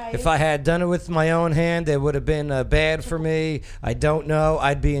 If I had done it with my own hand, it would have been bad for me. I don't know.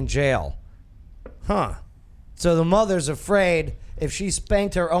 I'd be in jail. Huh. So the mother's afraid if she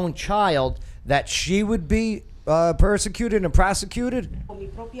spanked her own child that she would be persecuted and prosecuted?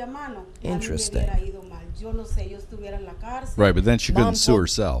 Interesting. Right, but then she couldn't Mom sue told-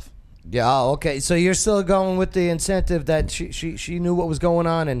 herself. Yeah, okay. So you're still going with the incentive that she knew what was going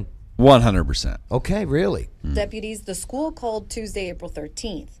on and... 100%. Okay, really? Deputies, the school called Tuesday, April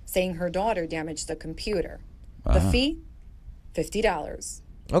 13th, saying her daughter damaged the computer. The fee? $50.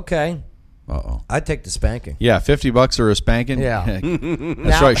 Okay. Uh-oh. I'd take the spanking. Yeah, $50 or a spanking? Yeah.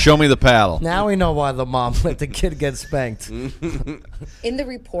 That's right. Show me the paddle. Now we know why the mom let the kid get spanked. In the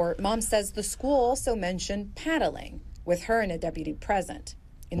report, Mom says the school also mentioned paddling, with her and a deputy present.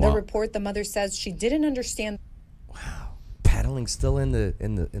 In the Wow. report, the mother says she didn't understand. Paddling's still in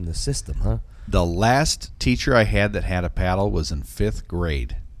the system, huh? The last teacher I had that had a paddle was in 5th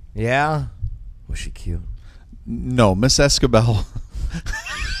grade. Yeah. Was she cute? No, Miss Escabel.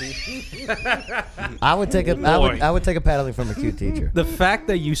 I would take I would take a paddling from a cute teacher. The fact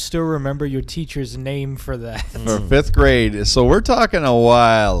that you still remember your teacher's name for that. For 5th grade. So we're talking a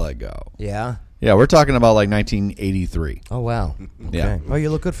while ago. Yeah. Yeah, we're talking about like 1983. Oh, wow. Okay. Yeah. Well,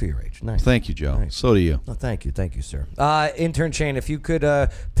 you look good for your age. Nice. Thank you, Joe. Nice. So do you. Oh, thank you, sir. Intern Shane, if you could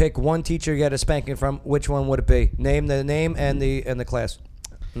pick one teacher you get a spanking from, which one would it be? Name the name and the class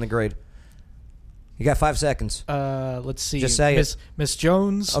and the grade. You got 5 seconds. Let's see. Just say Miss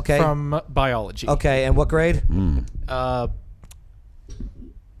Jones from biology. Okay, and what grade?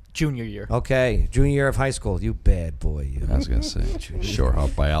 Junior year. Okay, junior year of high school. You bad boy. You. I was going to say, sure how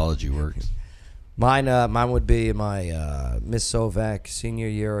biology works. Mine would be my Miss Sovak, senior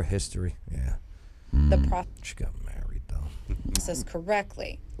year of history. Yeah. She got married, though. Process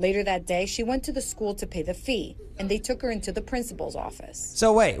correctly. Later that day, she went to the school to pay the fee, and they took her into the principal's office.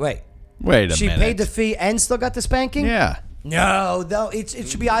 So wait a minute. She paid the fee and still got the spanking? Yeah. No, it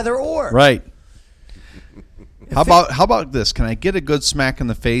should be either or. Right. How about this? Can I get a good smack in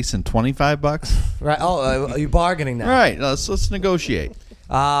the face and $25? Right. Oh, are you bargaining now? Right. Let's negotiate.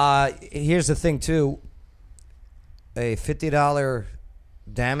 Here's the thing too. A $50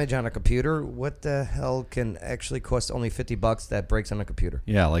 damage on a computer. What the hell can actually cost only $50 that breaks on a computer?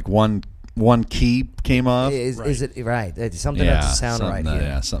 Yeah, like one key came off. Is it right? It's something doesn't sound right here.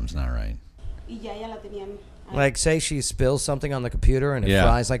 Yeah, something's not right. Like, say she spills something on the computer and it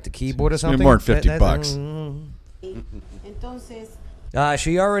fries like the keyboard or something. More than $50.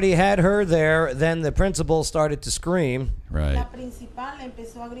 She already had her there. Then the principal started to scream. Right.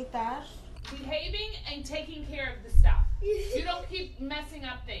 Behaving and taking care of the stuff. You don't keep messing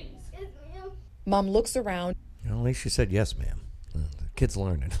up things. Mom looks around. At least she said yes, ma'am. The kid's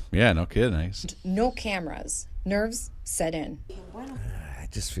learning. Yeah, no kidding. No cameras. Nerves set in. I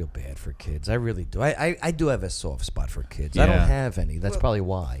just feel bad for kids. I really do. I do have a soft spot for kids. Yeah. I don't have any. That's probably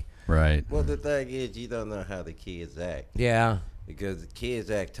why. Right. Well, the thing is, you don't know how the kids act. Yeah. Because the kids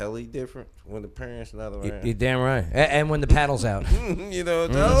act totally different when the parents not around. You're damn right. And when the paddle's out. You know,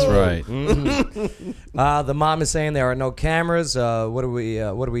 that's right. The mom is saying there are no cameras. What are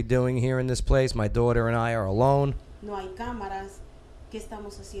we doing here in this place? My daughter and I are alone. No hay cámaras. ¿Qué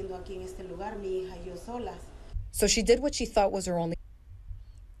estamos haciendo aquí en este lugar, mi hija y yo solas? So she did what she thought was her only.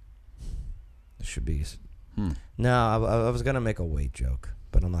 It should be. No, I was gonna make a weight joke,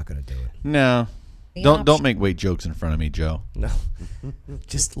 but I'm not gonna do it. No. Don't make weight jokes in front of me, Joe. No.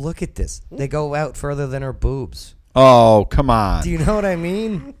 Just look at this. They go out further than her boobs. Oh, come on. Do you know what I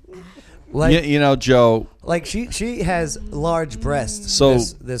mean? Like, you know, Joe. Like she has large breasts. So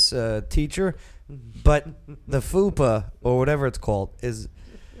this teacher, but the fupa or whatever it's called it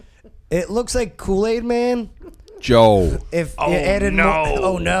looks like Kool-Aid Man. Joe. If you added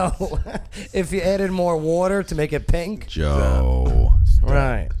more, if you added more water to make it pink. Joe.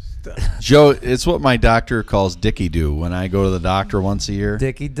 Right. Joe, it's what my doctor calls Dicky Doo. When I go to the doctor once a year,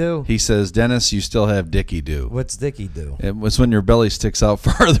 Dicky Doo. He says, "Dennis, you still have Dicky Doo." What's Dicky Doo? It's when your belly sticks out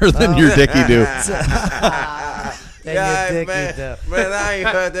farther than your Dicky Doo. Yeah, man, I ain't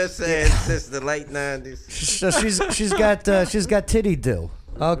heard that saying since the late '90s. So she's got titty Doo.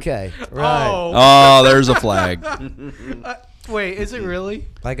 Okay, right. Oh, there's a flag. Wait, is it really?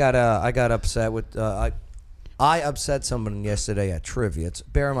 I got upset with I upset someone yesterday at trivia.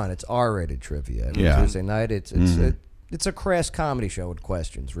 Bear in mind, it's R-rated trivia. And Tuesday night, it's a crass comedy show with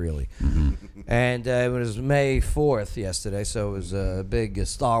questions, really. And it was May 4th yesterday, so it was a big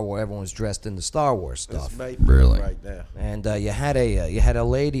Star Wars. Everyone was dressed in the Star Wars stuff. Really? Right now. And you had a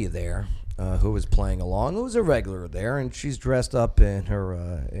lady there who was playing along. Who was a regular there, and she's dressed up in her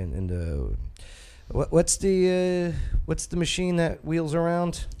in the what's the machine that wheels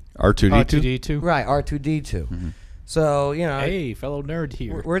around? R2D2? Right, R2D2. So, you know. Hey, fellow nerd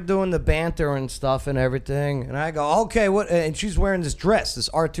here. We're doing the banter and stuff and everything. And I go, okay, what? And she's wearing this dress, this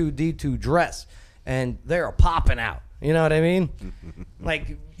R2D2 dress. And they're popping out. You know what I mean?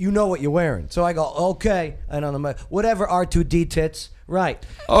 Like, you know what you're wearing. So I go, okay. And on the whatever, R2D tits. Right.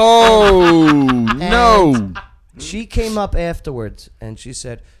 Oh, no. She came up afterwards and she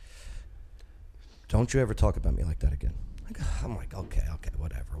said, don't you ever talk about me like that again. I'm like, okay,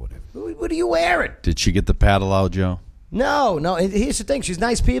 whatever. What are you wearing? Did she get the paddle out, Joe? No. Here's the thing. She's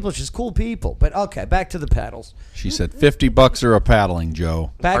nice people. She's cool people. But, okay, back to the paddles. She said $50 or a paddling,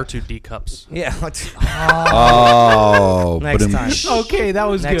 Joe. R2D cups. Yeah. Oh. Next time. Okay, that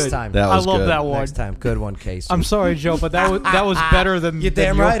was Next good. time. That was I love good. that one. Next time. Good one, Casey. I'm sorry, Joe, but that was better than You're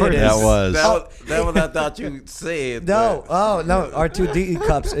damn than right it yours. is. That was. That was I thought you said. No. Oh, no. R2D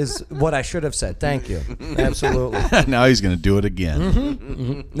cups is what I should have said. Thank you. Absolutely. Now he's going to do it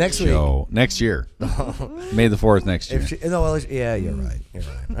again. Next week. Joe. Next year. May the 4th next year. Yeah, you're right. You're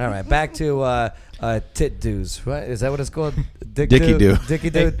right. All right, back to tit doos. What is that? What it's called? Dicky doo. Dicky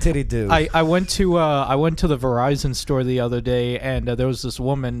doo. Titty doo. I went to the Verizon store the other day, and there was this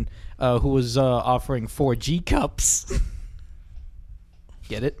woman who was offering 4G cups.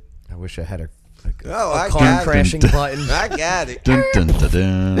 Get it? I wish I had a I car got crashing it. button. I got it. Dun, dun,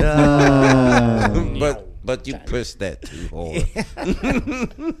 dun, dun. But you pushed that too hard.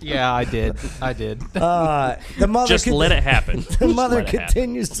 Yeah, I did. The mother Just let it happen. The mother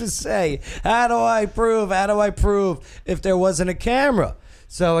continues to say, "How do I prove if there wasn't a camera?"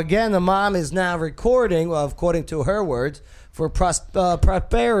 So again, the mom is now recording, well, according to her words, for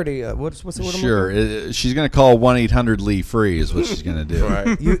prosperity. What's the word? Sure, she's going to call 1-800-LEE-FREE is what she's going to do.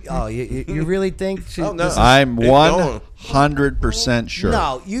 Right. You really think she? Oh, no. I'm 100% sure.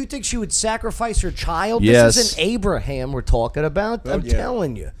 No, you think she would sacrifice her child? Yes. This isn't Abraham we're talking about. I'm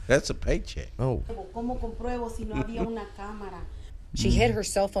telling you. That's a paycheck. Oh. She hid her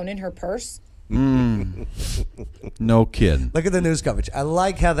cell phone in her purse. No kidding. Look at the news coverage. I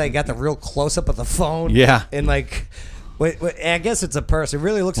like how they got the real close up of the phone. Yeah. And like, wait, I guess it's a purse. It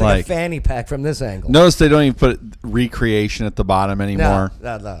really looks like a fanny pack from this angle. Notice they don't even put recreation at the bottom anymore.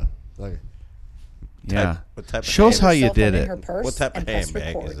 No. Look. Yeah. What type of Shows how you Cell phone did in it. her purse What type of and press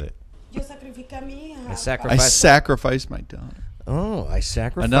handbag record. is it? I I sacrificed my daughter. Oh, I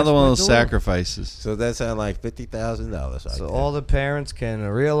sacrificed Another one my of those daughter. sacrifices. So that sounds like $50,000. So all the parents can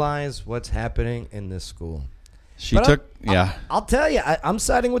realize what's happening in this school. She took, I'll tell you, I'm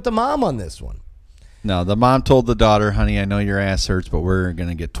siding with the mom on this one. No, the mom told the daughter, honey, I know your ass hurts, but we're going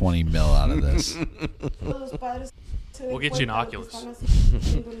to get 20 mil out of this. We'll get you an Oculus.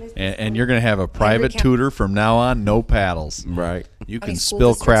 and you're going to have a private tutor from now on, no paddles. Right. You County can school spill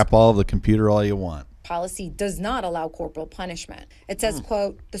districts- crap all over the computer all you want. Policy does not allow corporal punishment. It says,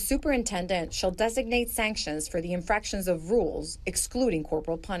 quote, the superintendent shall designate sanctions for the infractions of rules, excluding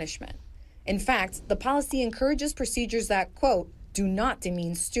corporal punishment. In fact, the policy encourages procedures that, quote, do not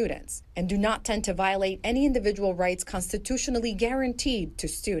demean students and do not tend to violate any individual rights constitutionally guaranteed to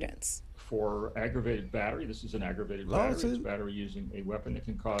students. For aggravated battery, this is an aggravated battery. It's battery using a weapon that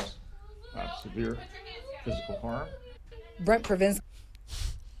can cause severe physical harm. Brent Provinsky.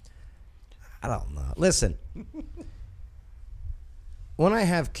 I don't know. Listen, when I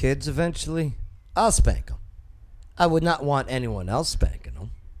have kids eventually, I'll spank them. I would not want anyone else spanking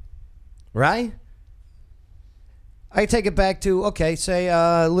them. Right? I take it back to, okay, say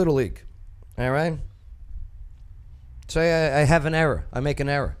Little League. All right? Say I have an error. I make an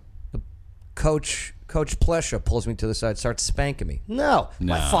error. Coach Plesha pulls me to the side, starts spanking me. No.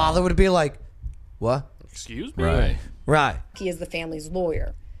 My father would be like, what? Excuse me? Right. He is the family's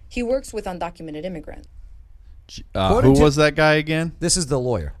lawyer. He works with undocumented immigrants. Who was that guy again? This is the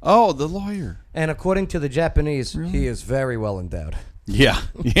lawyer. Oh, the lawyer. And according to the Japanese, he is very well endowed. Yeah,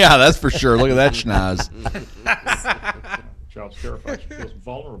 that's for sure. Look at that schnoz. Child's terrified. She feels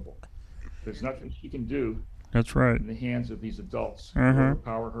vulnerable. There's nothing she can do. That's right. In the hands of these adults who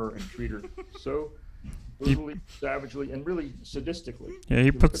overpower her and treat her so brutally, savagely, and really sadistically. Yeah,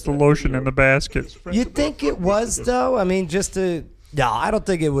 he puts the lotion in the basket. You think it was, though? I mean, just to... No, I don't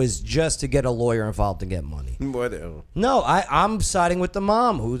think it was just to get a lawyer involved to get money. Whatever. No, I'm siding with the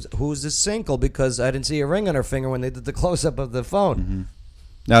mom who's a single because I didn't see a ring on her finger when they did the close-up of the phone. Mm-hmm.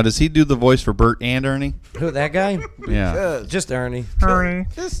 Now, does he do the voice for Bert and Ernie? Who, that guy? Yeah. Just Ernie.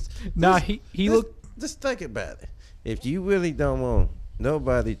 Just think about it. If you really don't want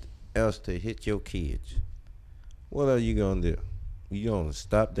nobody else to hit your kids, what are you going to do? You gonna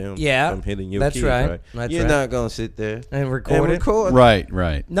stop them from hitting your kids, right? You're not gonna sit there and record it.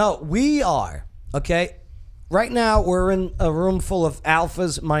 Right. No, we are. Okay. Right now we're in a room full of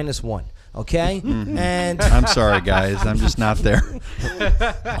alphas -1. Okay. Mm-hmm. And I'm sorry, guys. I'm just not there.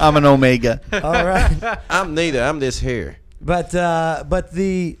 I'm an omega. All right. I'm neither. I'm this here. But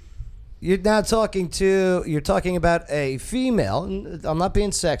you're now you're talking about a female. I'm not being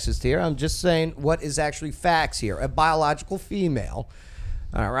sexist here. I'm just saying what is actually facts here. A biological female,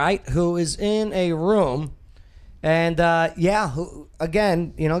 all right, who is in a room. And, who,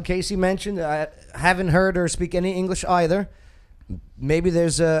 again, Casey mentioned, I haven't heard her speak any English either. Maybe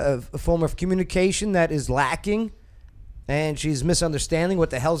there's a form of communication that is lacking, and she's misunderstanding what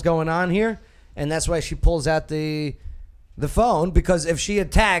the hell's going on here. And that's why she pulls out the phone, because if she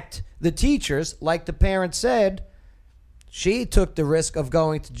attacked the teachers, like the parents said, she took the risk of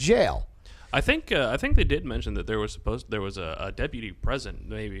going to jail. I think they did mention that there was a deputy present,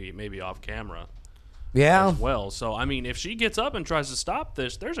 maybe off camera. Yeah. As well. So I mean, if she gets up and tries to stop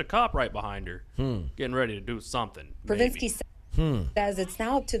this, there's a cop right behind her, getting ready to do something. Provinsky said Says it's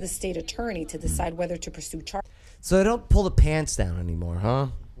now up to the state attorney to decide whether to pursue charges. So they don't pull the pants down anymore, huh?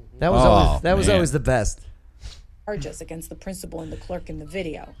 That was man. always the best. Charges against the principal and the clerk in the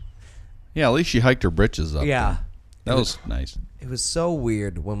video. Yeah, at least she hiked her britches up. Yeah. That was nice. It was so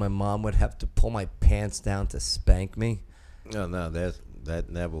weird when my mom would have to pull my pants down to spank me. No, that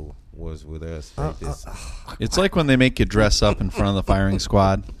never was with us. It's like when they make you dress up in front of the firing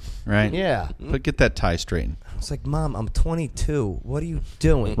squad, right? Yeah. But get that tie straightened. I was like, Mom, I'm 22. What are you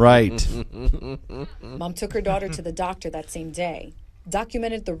doing? Right. Mom took her daughter to the doctor that same day,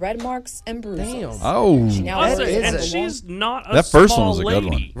 documented the red marks and bruises. Damn. Oh. She now And has she's not a That first one small was a good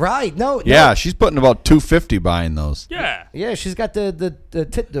one. lady. Right. No. Yeah, she's putting about $250 buying those. Yeah. Yeah, she's got the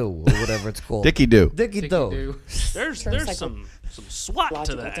tit do or whatever it's called. Dicky do. Dicky do. There's some SWAT to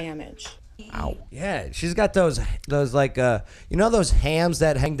psychological that. damage. Ow. Yeah, she's got those like you know those hams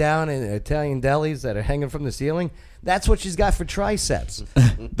that hang down in Italian delis that are hanging from the ceiling? That's what she's got for triceps.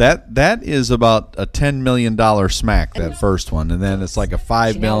 That is about a $10 million smack, that first one, and then it's like a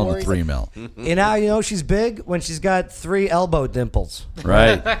 $5 mil and a $3 mil. And now you know she's big when she's got 3 elbow dimples.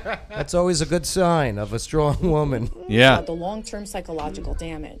 Right. That's always a good sign of a strong woman. Yeah. The long-term psychological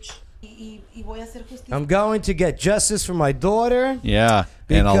damage. I'm going to get justice for my daughter. Yeah,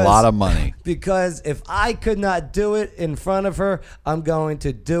 and a lot of money. Because if I could not do it in front of her, I'm going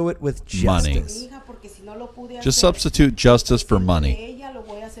to do it with justice. Just substitute justice for money.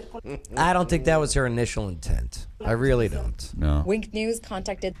 I don't think that was her initial intent. I really don't. No. Wink News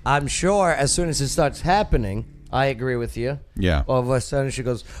contacted. I'm sure as soon as it starts happening, I agree with you. Yeah. All of a sudden she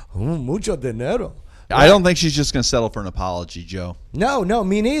goes, mucho dinero. I don't think she's just going to settle for an apology, Joe. No,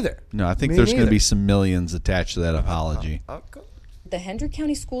 me neither. No, I think Me there's going to neither. be some millions attached to that apology. The Hendry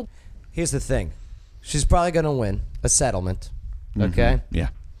County School. Here's the thing. She's probably going to win a settlement. Okay? Yeah.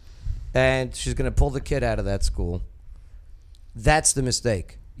 And she's going to pull the kid out of that school. That's the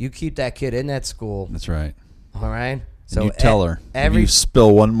mistake. You keep that kid in that school. That's right. All right? So you tell her, if you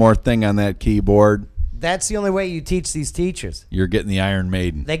spill one more thing on that keyboard, that's the only way you teach these teachers. you're getting the Iron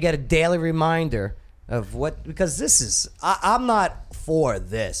Maiden. They get a daily reminder of what, because this is, I'm not for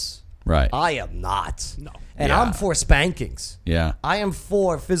this. Right. I am not. No. And Yeah. I'm for spankings. Yeah. I am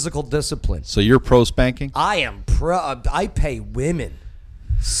for physical discipline. So you're pro spanking? I am I pay women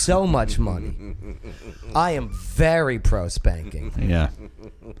so much money. I am very pro spanking. Yeah.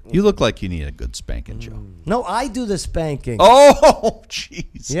 You look like you need a good spanking, Joe. No, I do the spanking. Oh,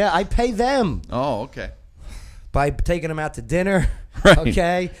 jeez. Yeah, I pay them. Oh, okay. By taking them out to dinner, Right.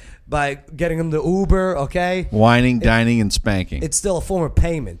 okay? By getting them the Uber, okay? Whining, dining, and spanking. It's still a form of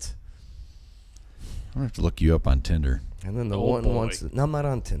payment. I'm going to have to look you up on Tinder. And then the Oh, one boy. wants. No, I'm not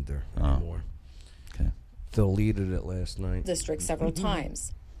on Tinder anymore. Okay. Deleted it last night. District several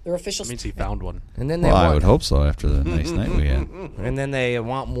times. Their officials. That means he found one. And then they Well, I want, would hope so after the nice night we had. And then they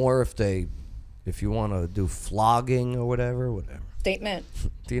want more if you want to do flogging or whatever. Statement.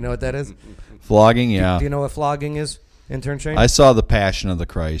 Do you know what that is? Flogging, yeah. Do you know what flogging is, intern Shane? I saw The Passion of the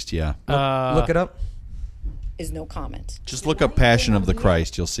Christ, yeah. Look it up. Is no comment. Just look up Passion of the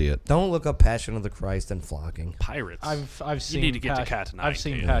Christ, you'll see it. Don't look up Passion of the Christ and flogging. Pirates. I've seen. You need to get to cat tonight. I've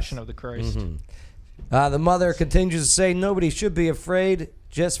seen dude. Passion of the Christ. The mother continues to say nobody should be afraid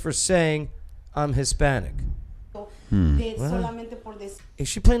just for saying I'm Hispanic. Is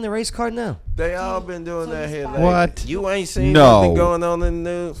she playing the race card now? They all been doing that here lately. What? You ain't seen No. what's been going on in the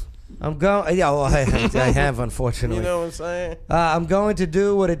news? I'm going. Yeah, well, I have, unfortunately. You know what I'm saying? I'm going to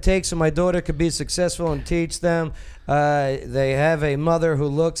do what it takes so my daughter could be successful and teach them. They have a mother who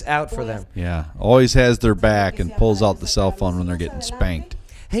looks out for them. Yeah. Always has their back and pulls out the cell phone when they're getting spanked.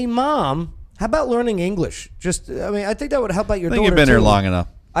 Hey, Mom, how about learning English? I think that would help out your I think daughter, you've been here too. long enough.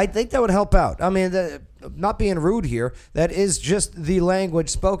 I think that would help out. I mean, not being rude here, that is just the language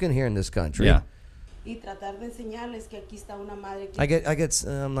spoken here in this country. Yeah. I get.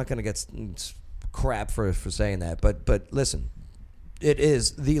 I'm not going to get crap for saying that, but listen, it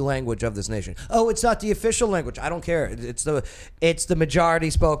is the language of this nation. Oh, it's not the official language. I don't care. It's the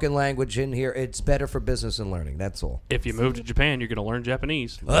majority spoken language in here. It's better for business and learning. That's all. If you move to Japan, you're going to learn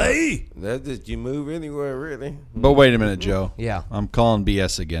Japanese. Hey, That's just you move anywhere, really. But wait a minute, Joe. Yeah. I'm calling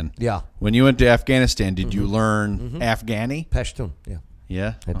BS again. Yeah. When you went to Afghanistan, did you learn Afghani? Pashtun. Yeah.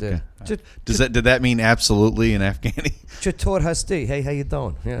 Yeah? I did. Did that mean absolutely in Afghani? Chatur Hasti. Hey, how you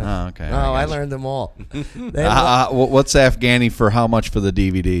doing? Yeah. Oh, okay. Oh, I got you. learned them all. What's Afghani for how much for the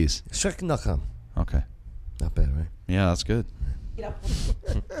DVDs? Shaknakam. Okay. Not bad, right? Yeah, that's good.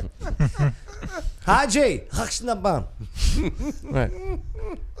 Haji. Haksnabam. Right.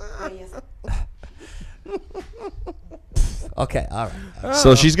 Okay, all right.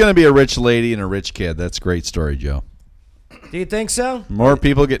 So she's going to be a rich lady and a rich kid. That's a great story, Joe. Do you think so? More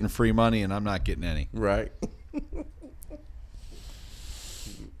people getting free money, and I'm not getting any. Right.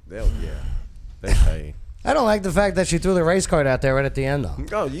 Yeah. They pay. I don't like the fact that she threw the race card out there right at the end, though.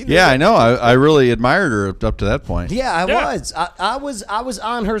 Oh, you Yeah, I know. I really admired her up to that point. Yeah, I was. I was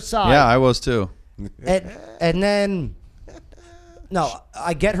on her side. Yeah, I was too. And then, no,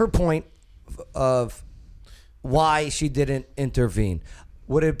 I get her point of why she didn't intervene.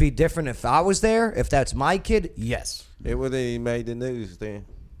 Would it be different if I was there? If that's my kid? Yes. It would have made the news then.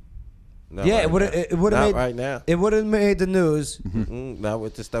 Not Yeah, right it would have. now. It would have Not made right now. It would have made the news. Not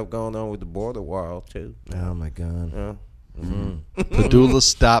with the stuff going on with the border wall too. Oh my God. Padula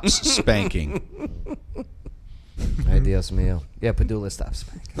stops spanking. Ay, Dios mío. Yeah, Padula stops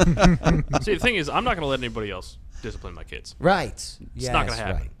spanking. See, the thing is, I'm not going to let anybody else discipline my kids. Right. It's Yes, not going to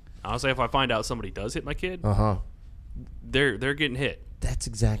happen. right. Honestly, if I find out somebody does hit my kid, they're getting hit. That's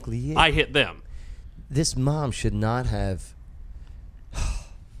exactly it. I hit them. This mom should not have.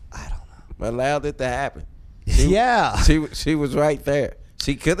 Allowed it to happen. Yeah. She was right there.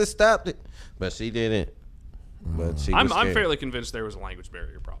 She could have stopped it, but she didn't. But she was I'm scared. fairly convinced there was a language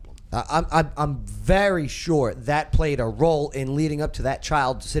barrier problem. I'm very sure that played a role in leading up to that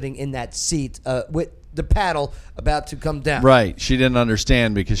child sitting in that seat with the paddle about to come down. Right. She didn't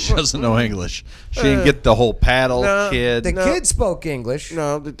understand because she doesn't know English. She didn't get the whole paddle kid. The kid spoke English.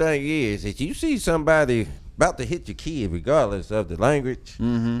 No, the thing is, if you see somebody about to hit your kid, regardless of the language,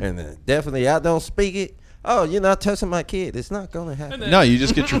 and definitely I don't speak it, oh, you're not touching my kid. It's not going to happen. No, you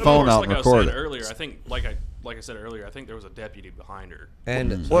just get your phone out and record it. Earlier, I think, like I said earlier, I think there was a deputy behind her.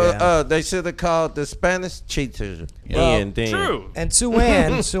 And they should have called the Spanish teacher. True. And Sue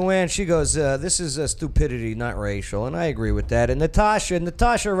Ann, she goes, this is stupidity, not racial. And I agree with that. And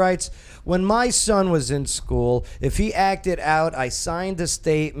Natasha writes, when my son was in school, if he acted out, I signed a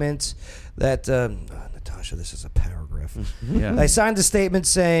statement that, Natasha, this is a paragraph. Yeah. I signed a statement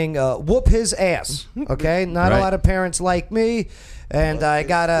saying, whoop his ass. Okay? Not a lot of parents like me. And I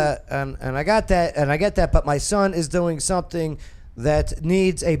got that, but my son is doing something that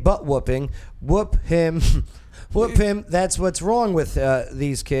needs a butt whooping. Whoop him. Whoop him. That's what's wrong with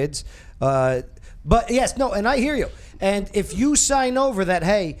these kids. But yes, no, and I hear you. And if you sign over that,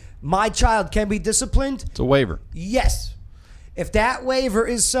 hey, my child can be disciplined. It's a waiver. Yes. If that waiver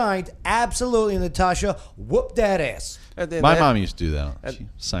is signed, absolutely, Natasha, whoop that ass. My mom used to do that. She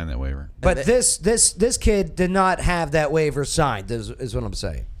signed that waiver. But this kid did not have that waiver signed, is what I'm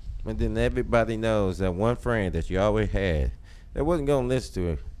saying. And then everybody knows that one friend that you always had that wasn't going to listen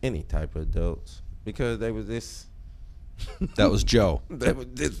to any type of adults because they was this. That was Joe. That was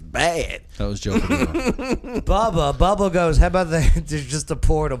this bad. That was Joe. Bubba goes, how about there's just a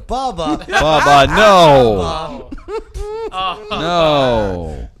portal? Bubba, no.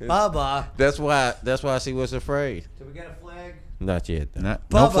 No. Bubba. That's why she was afraid. Did we get a flag? Not yet. No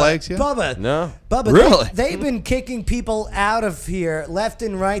Bubba, flags yet? Bubba. No. Bubba, Really? they've been kicking people out of here left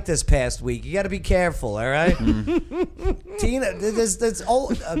and right this past week. You got to be careful, all right? Tina, this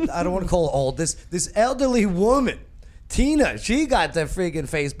old, I don't want to call her old, this elderly woman, Tina, she got the freaking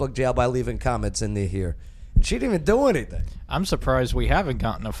Facebook jail by leaving comments in here. And she didn't even do anything. I'm surprised we haven't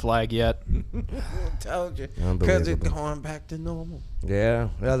gotten a flag yet. Told you. Because it's going back to normal. Yeah,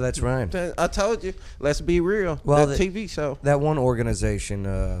 well, that's right. I told you. Let's be real. Well, that TV show. That one organization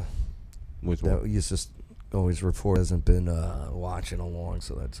Which that one? used to always report hasn't been watching along,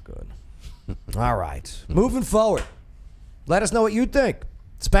 so that's good. All right. Moving forward. Let us know what you think.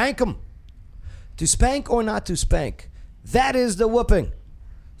 Spank them. To spank or not to spank? That is the whooping.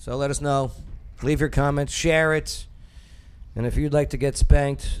 So let us know. Leave your comments. Share it. And if you'd like to get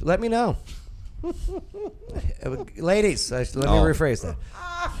spanked, let me know. Ladies, let me rephrase that.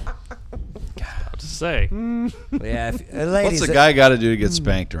 What to say? Yeah, ladies. What's a guy got to do to get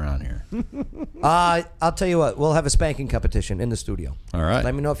spanked around here? I'll tell you what. We'll have a spanking competition in the studio. All right.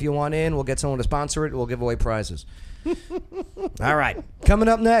 Let me know if you want in. We'll get someone to sponsor it. We'll give away prizes. All right. Coming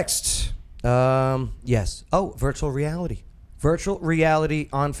up next. Yes. Oh, virtual reality. Virtual reality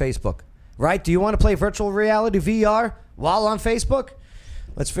on Facebook. Right? Do you want to play virtual reality VR while on Facebook?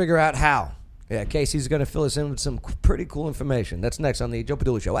 Let's figure out how. Yeah, Casey's going to fill us in with some pretty cool information. That's next on the Joe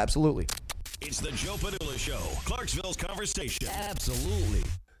Padula Show. Absolutely. It's the Joe Padula Show, Clarksville's conversation. Absolutely.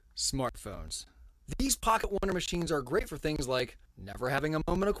 Smartphones. These pocket wonder machines are great for things like never having a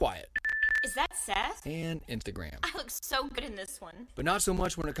moment of quiet. Is that Seth? And Instagram. I look so good in this one. But not so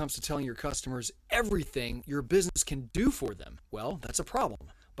much when it comes to telling your customers everything your business can do for them. Well, that's a problem.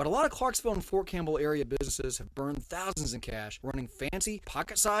 But a lot of Clarksville and Fort Campbell area businesses have burned thousands in cash running fancy,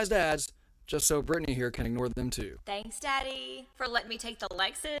 pocket-sized ads just so Brittany here can ignore them too. Thanks, Daddy, for letting me take the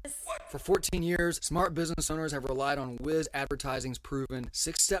Lexus. For 14 years, smart business owners have relied on Wiz Advertising's proven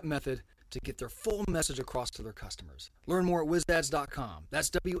 6-step method to get their full message across to their customers. Learn more at WizAds.com. That's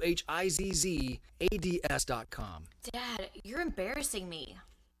WHIZZADS.com. Dad, you're embarrassing me.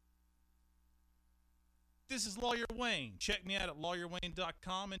 This is Lawyer Wayne. Check me out at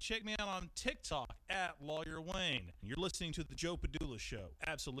lawyerwayne.com and check me out on TikTok at Lawyer Wayne. You're listening to The Joe Padula Show.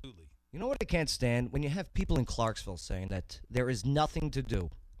 Absolutely. You know what I can't stand? When you have people in Clarksville saying that there is nothing to do.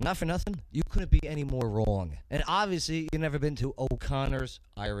 Not for nothing, you couldn't be any more wrong. And obviously, you've never been to O'Connor's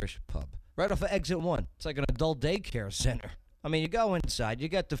Irish Pub. Right off of Exit 1. It's like an adult daycare center. I mean, you go inside, you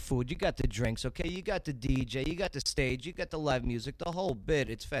got the food, you got the drinks, okay? You got the DJ, you got the stage, you got the live music, the whole bit.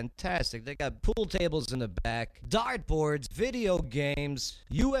 It's fantastic. They got pool tables in the back, dartboards, video games,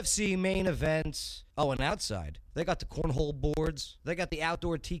 UFC main events. Oh, and outside, they got the cornhole boards. They got the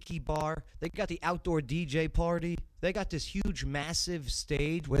outdoor tiki bar. They got the outdoor DJ party. They got this huge, massive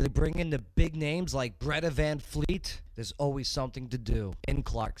stage where they bring in the big names like Greta Van Fleet. There's always something to do in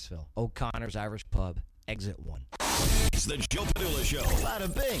Clarksville. O'Connor's Irish Pub, Exit 1. It's the Joe Padula Show.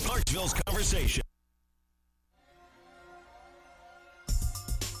 Bada bing. Clarksville's conversation.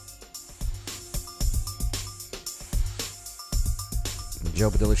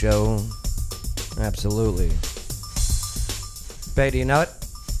 Joe Padula Show. Absolutely. Bay, do you know it?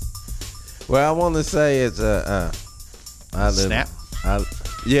 Well, I want to say it's Snap?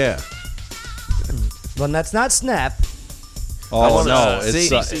 Yeah. Well, that's not Snap. Oh, no. It's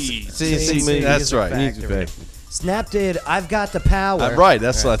CC. That's right. Music Factory. Snap did I've Got the Power. Right,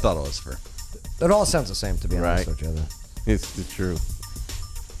 that's what I thought it was for. It all sounds the same, to be honest with you. It's the truth.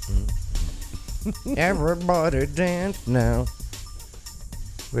 Everybody dance now.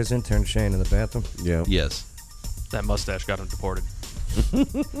 Where's intern Shane in the bathroom? Yeah. Yes. That mustache got him deported.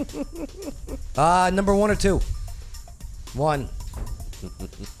 Number 1 or 2? 1.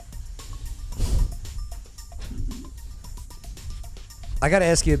 I got to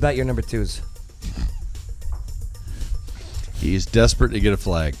ask you about your number 2s. He's desperate to get a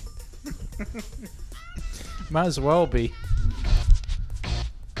flag. Might as well be.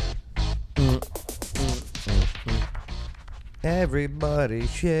 Everybody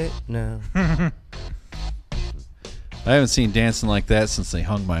shit now. I haven't seen dancing like that since they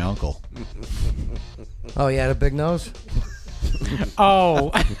hung my uncle. Oh, you had a big nose?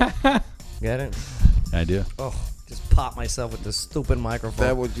 Oh. Get it? I do. Oh, just pop myself with this stupid microphone.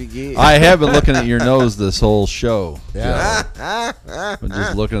 That what you get? I have been looking at your nose this whole show. Yeah. I'm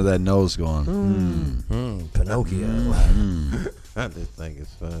just looking at that nose going, Pinocchio. I just think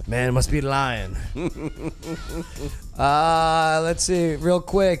it's fun. Man, must be lying. Let's see, real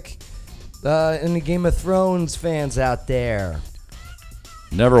quick. Any Game of Thrones fans out there?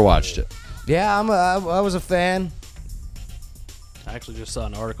 Never watched it. Yeah, I was a fan. I actually just saw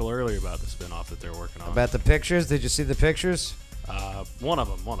an article earlier about the spinoff that they're working on. About the pictures? Did you see the pictures? One of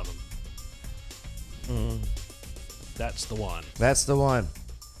them. That's the one. That's the one.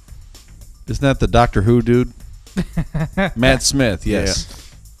 Isn't that the Doctor Who dude? Matt Smith,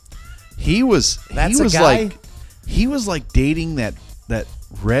 yes. Yeah. He was like dating that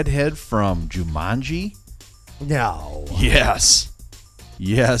redhead from Jumanji. No.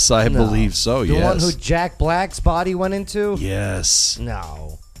 Yes, I believe so. The one who Jack Black's body went into? Yes.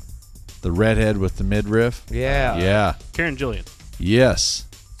 No. The redhead with the midriff? Yeah. Karen Gillian. Yes.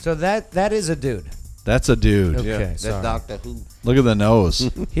 So that is a dude. That's a dude. Okay, Yeah, sorry. that Doctor Who. Look at the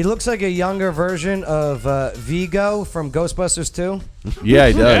nose. He looks like a younger version of Vigo from Ghostbusters 2. Yeah,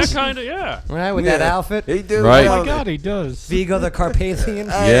 he does. Yeah, kind of, yeah. Right, with that outfit? He do. Right. Oh my God, he does. Vigo the Carpathian?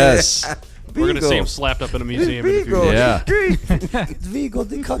 Yes. We're going to see him slapped up in a museum in a few years. Yeah. Vigo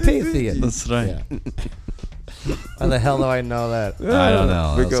the Carpathian. That's right. Yeah. How the hell do I know that? I don't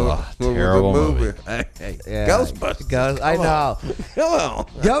know. That's a terrible movie. Hey, Ghostbusters. I know. Come on.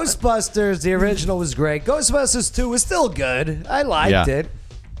 Ghostbusters, the original was great. Ghostbusters 2 was still good. I liked it.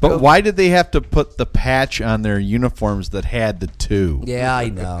 But why did they have to put the patch on their uniforms that had the 2? Yeah, I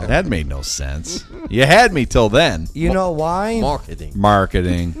know. That made no sense. You had me till then. You know why?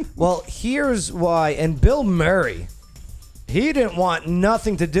 Marketing. Well, here's why. And Bill Murray, he didn't want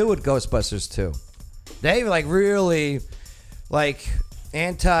nothing to do with Ghostbusters 2. They really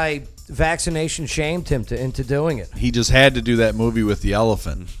anti-vaccination shamed him into doing it. He just had to do that movie with the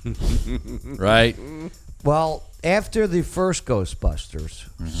elephant. Right? Well, after the first Ghostbusters,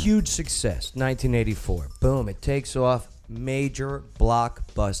 huge success, 1984. Boom, it takes off, major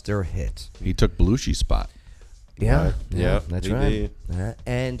blockbuster hit. He took Belushi's spot. Yeah, Yeah, that's he right. did.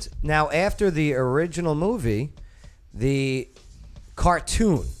 And now after the original movie, the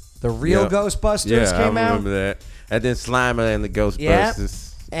cartoon The real Ghostbusters came out. I remember that. And then Slimer and the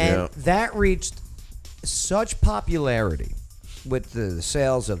Ghostbusters. And that reached such popularity with the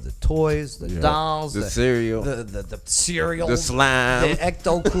sales of the toys, the dolls, the cereal, the cereal, the slime, the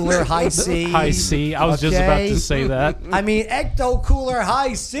Ecto Cooler High C. High C. I was just about to say that. I mean, Ecto Cooler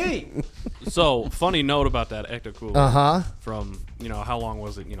High C. So, funny note about that Ecto Cooler. From, how long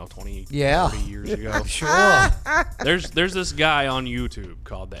was it? 20, 30 years ago. Sure. There's this guy on YouTube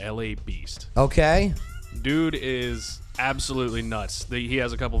called the LA Beast. Okay. Dude is absolutely nuts. He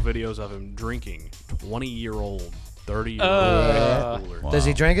has a couple videos of him drinking 20-year-old, 30-year-old cooler. Does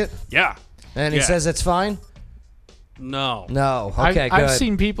he drink it? Yeah. And he says it's fine? No. No. Okay, good. I've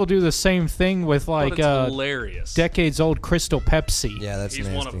seen people do the same thing with But it's hilarious. decades old Crystal Pepsi. Yeah, that's He's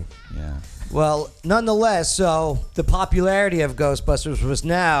nasty. one of them. Yeah. Well, nonetheless, so the popularity of Ghostbusters was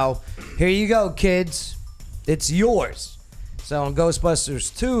now, here you go, kids. It's yours. So in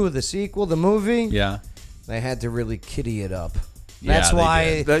Ghostbusters 2, the sequel, the movie, they had to really kitty it up. That's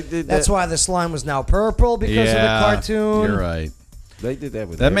why that's why the slime was now purple because of the cartoon. You're right. They did that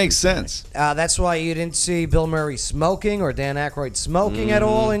with that makes sense. That's why you didn't see Bill Murray smoking or Dan Aykroyd smoking at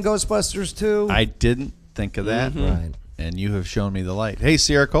all in Ghostbusters 2. I didn't think of that. Right. And you have shown me the light. Hey,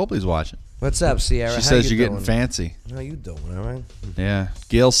 Sierra Copley's watching. What's up, Sierra? She How says you you're doing? getting fancy. How you doing, all right? Yeah.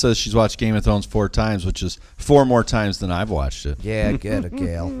 Gail says she's watched Game of Thrones 4 times, which is 4 more times than I've watched it. Yeah, get it,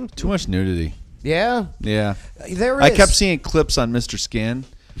 Gail. Too much nudity. Yeah? Yeah. There is. I kept seeing clips on Mr. Skin.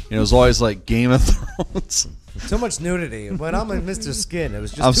 It was always like Game of Thrones. Too much nudity. When I'm in Mr. Skin, it was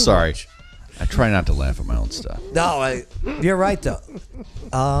just I'm too sorry. much. I try not to laugh at my own stuff. No, you're right,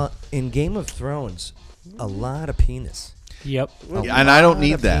 though. In Game of Thrones, a lot of penis. Yep. And I don't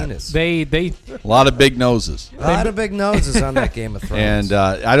need that. They A lot of big noses. A lot of big noses on that Game of Thrones. And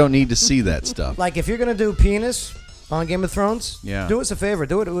I don't need to see that stuff. Like, if you're going to do penis on Game of Thrones, do us a favor.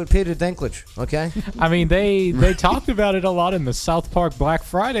 Do it with Peter Dinklage, okay? I mean, they talked about it a lot in the South Park Black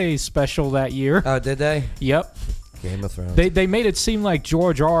Friday special that year. Oh, did they? Yep. Game of Thrones. They made it seem like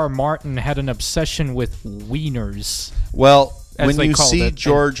George R.R. Martin had an obsession with wieners. Well, as when they you called see it,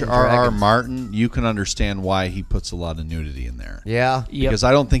 George and R.R. dragons. Martin, you can understand why he puts a lot of nudity in there. Yeah. Because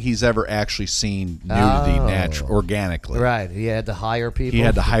I don't think he's ever actually seen nudity organically. Right. He had to hire people. He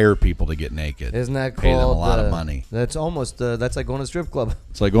had to hire people to get naked. Isn't that called? Pay them a lot of money. That's almost, that's like going to a strip club.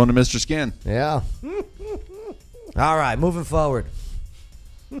 It's like going to Mr. Skin. Yeah. All right, moving forward.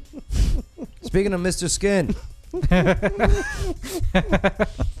 Speaking of Mr. Skin.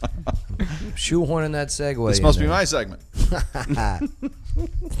 Shoehorning that segue. This must be my segment.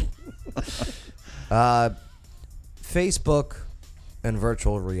 Facebook and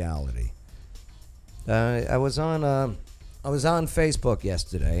virtual reality. I was on Facebook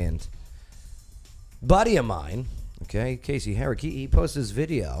yesterday, and a buddy of mine, okay, Casey Herrick, he posted this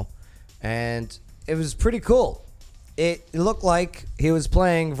video, and it was pretty cool. It looked like he was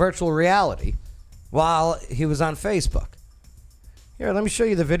playing virtual reality while he was on Facebook. Here, let me show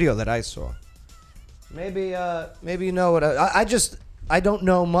you the video that I saw. Maybe you know what I don't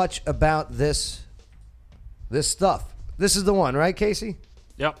know much about this stuff. This is the one, right, Casey?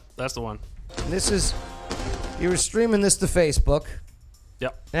 Yep, that's the one. You were streaming this to Facebook.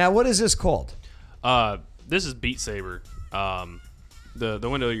 Yep. Now, what is this called? This is Beat Saber. The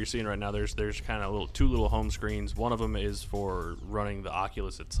window you're seeing right now, there's kind of two little home screens. One of them is for running the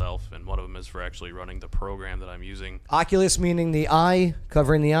Oculus itself, and one of them is for actually running the program that I'm using. Oculus meaning the eye,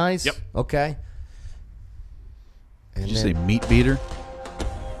 covering the eyes? Yep. Okay. Did you say Meat Beater?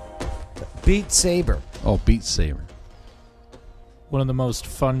 Beat Saber. Oh, Beat Saber. One of the most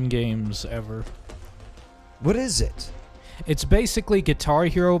fun games ever. What is it? It's basically Guitar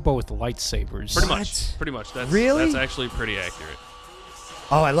Hero, but with lightsabers. Pretty much. That's Really? That's actually pretty accurate.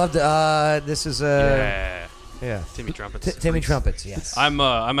 Oh, I love this is Yeah. Timmy Trumpets. Timmy Trumpets, yes. I'm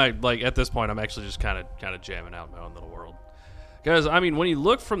like at this point I'm actually just kind of jamming out in my own little world. Because I mean, when you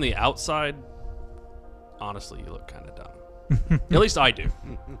look from the outside, honestly, you look kind of dumb. At least I do.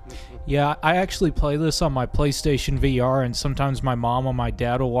 Yeah, I actually play this on my PlayStation VR, and sometimes my mom or my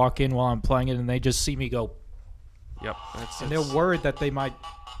dad will walk in while I'm playing it, and they just see me go. Yep. And they're worried that they might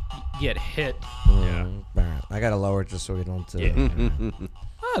get hit. Yeah. I gotta lower it just so we don't.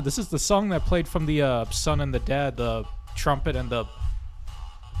 This is the song that played from the Son and the Dad, the trumpet and the.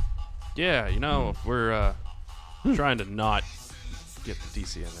 Yeah, we're trying to not get the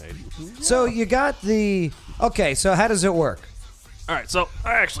DCMA. So you got the. Okay, so how does it work? All right, so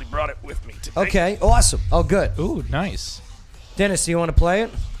I actually brought it with me today. Okay, awesome. Oh, good. Ooh, nice. Dennis, do you want to play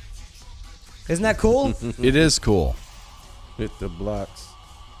it? Isn't that cool? It is cool. Hit the blocks.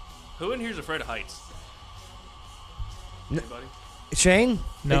 Who in here's afraid of heights? Anybody? Shane?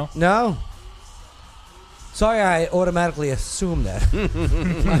 No. No? Sorry, I automatically assumed that.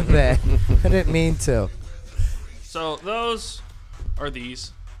 My bad. I didn't mean to. So those are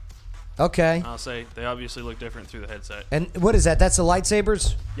these. Okay. I'll say they obviously look different through the headset. And what is that? That's the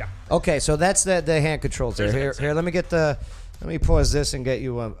lightsabers? Yeah. Okay, so that's the hand controls there. There's the Here, let me pause this and get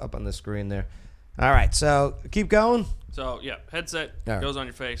you up on the screen there. All right, so keep going. So yeah, headset All right. goes on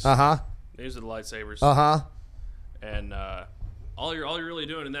your face. Uh-huh. These are the lightsabers. Uh-huh. And all you're really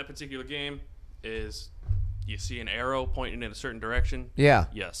doing in that particular game is you see an arrow pointing in a certain direction. Yeah.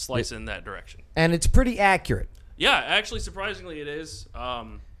 Yeah, slice in that direction. And it's pretty accurate. Yeah, actually, surprisingly, it is.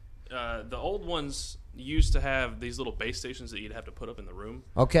 The old ones used to have these little base stations that you'd have to put up in the room.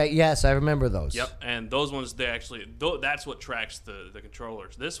 Okay, yes, I remember those. Yep, and those ones, they actually, that's what tracks the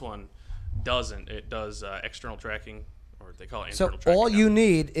controllers. This one doesn't. It does external tracking, or they call it internal tracking. So all you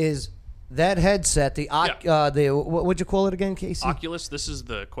need is that headset, what'd you call it again, Casey? Oculus. This is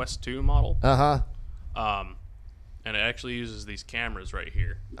the Quest 2 model. Uh-huh. And it actually uses these cameras right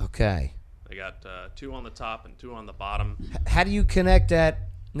here. Okay. They got 2 on the top and 2 on the bottom. How do you connect that?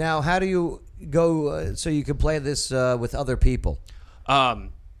 Now, how do you go so you can play this with other people?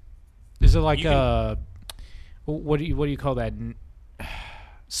 Is it like what do you call that?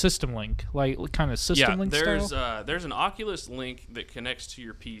 System link, like kind of system link style? There's an Oculus Link that connects to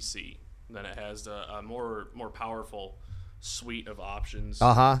your PC. Then it has a more powerful suite of options.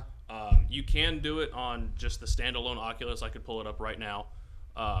 Uh-huh. You can do it on just the standalone Oculus. I could pull it up right now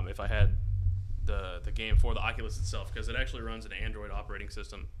if I had the game for the Oculus itself, because it actually runs an Android operating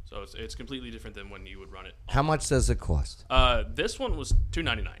system, so it's completely different than when you would run it. How much does it cost? This one was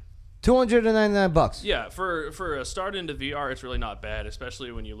 $299. $299. Yeah, for a start into VR, it's really not bad,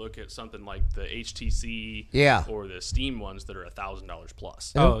 especially when you look at something like the HTC or the Steam ones that are $1,000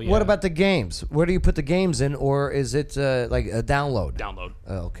 plus. What about the games? Where do you put the games in, or is it like a download? Download.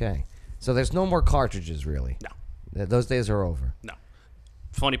 Okay. So there's no more cartridges, really? No. Those days are over? No.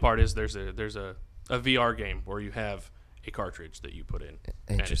 Funny part is there's a VR game where you have a cartridge that you put in,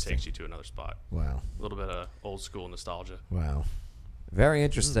 and it takes you to another spot. Wow. A little bit of old school nostalgia. Wow. Very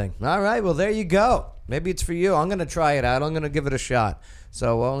interesting. All right, well, there you go. Maybe it's for you. I'm going to try it out. I'm going to give it a shot.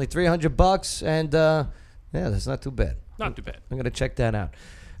 So only $300, and that's not too bad. Not too bad. I'm going to check that out.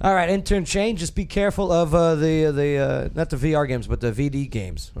 All right, intern Shane, just be careful of the not the VR games, but the VD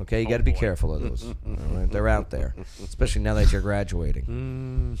games. Okay, you got to be careful of those. All right, they're out there, especially now that you're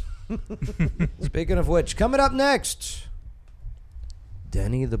graduating. Speaking of which, coming up next,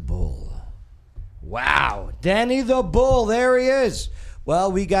 Denny the Bull. Wow, Denny the Bull, there he is.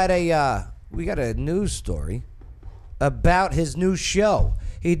 Well, we got a news story about his new show.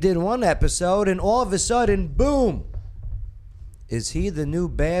 He did one episode, and all of a sudden, boom, is he the new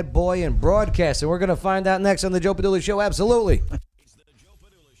bad boy in broadcasting? We're going to find out next on the Joe Padula Show. Absolutely. It's the Joe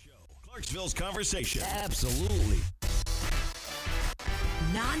Padula Show, Clarksville's conversation. Absolutely.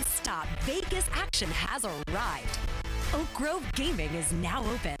 Non-stop Vegas action has arrived. Oak Grove Gaming is now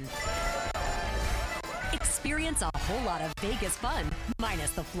open. Experience a whole lot of Vegas fun,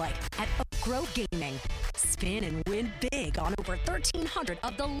 minus the flight, at Oak Grove Gaming. Spin and win big on over 1,300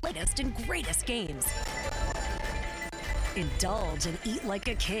 of the latest and greatest games. Indulge and eat like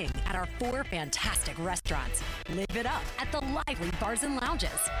a king at our 4 fantastic restaurants. Live it up at the lively bars and lounges.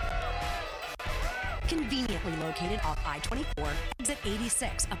 Conveniently located off I-24, exit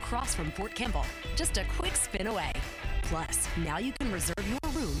 86, across from Fort Campbell. Just a quick spin away. Plus, now you can reserve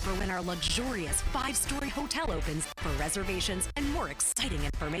your room for when our luxurious 5-story hotel opens. For reservations and more exciting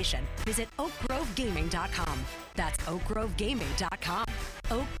information, visit oakgrovegaming.com. That's oakgrovegaming.com.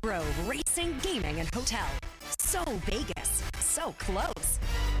 Oak Grove Racing, Gaming, and Hotel. So Vegas, so close.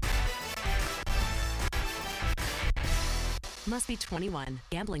 Must be 21.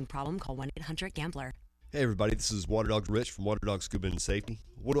 Gambling problem? Call 1-800-GAMBLER. Hey everybody, this is Water Dogs Rich from Water Dog Scuba and Safety.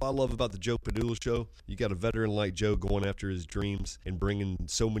 What do I love about the Joe Padula Show? You got a veteran like Joe going after his dreams and bringing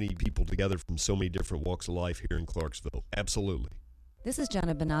so many people together from so many different walks of life here in Clarksville. Absolutely. This is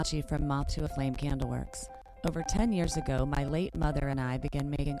Jenna Bonacci from Moth to a Flame Candleworks. Over 10 years ago, my late mother and I began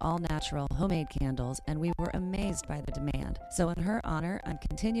making all-natural homemade candles, and we were amazed by the demand. So in her honor, I'm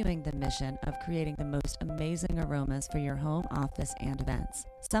continuing the mission of creating the most amazing aromas for your home, office, and events.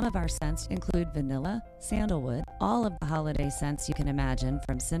 Some of our scents include vanilla, sandalwood, all of the holiday scents you can imagine,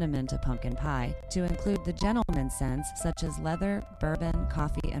 from cinnamon to pumpkin pie, to include the gentleman scents such as leather, bourbon,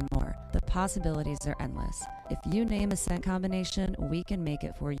 coffee, and more. The possibilities are endless. If you name a scent combination, we can make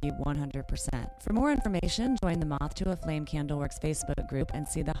it for you 100%. For more information, join the Moth to a Flame Candleworks Facebook group and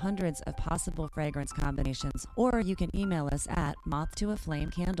see the hundreds of possible fragrance combinations, or you can email us at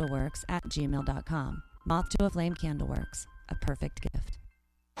mothtoaflamecandleworks@gmail.com. Moth to a Flame Candleworks, a perfect gift.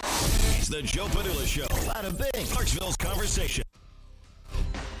 It's the Joe Padula Show. Bada bing. Clarksville's conversation.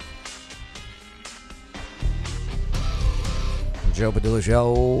 Joe Padula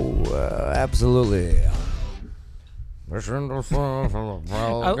Show, absolutely. I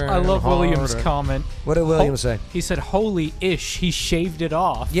love William's comment. What did William say? He said, "Holy ish, he shaved it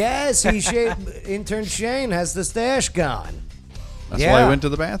off." Yes, he shaved. Intern Shane has the stash gone. That's why I went to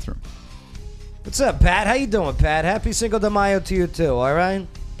the bathroom. What's up, Pat? How you doing, Pat? Happy Cinco de Mayo to you, too, all right?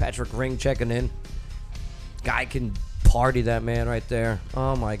 Patrick Ring checking in. Guy can party, that man right there.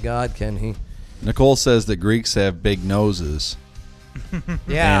 Oh, my God, can he? Nicole says that Greeks have big noses.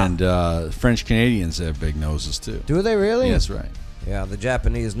 Yeah. And French Canadians have big noses, too. Do they really? Yes, right. Yeah, the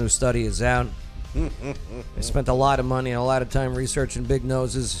Japanese new study is out. They spent a lot of money and a lot of time researching big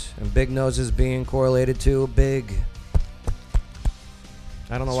noses, and big noses being correlated to big...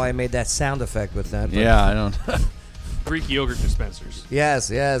 I don't know why I made that sound effect with that. Yeah, I don't... Greek yogurt dispensers. Yes,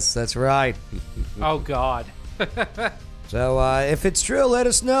 that's right. Oh, God. So if it's true, let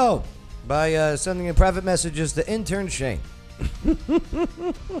us know by sending in private messages to Intern Shane.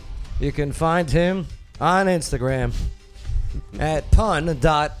 You can find him on Instagram at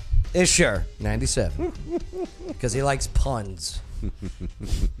pun.isher97 because he likes puns.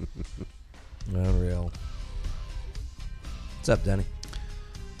 Unreal. What's up, Denny?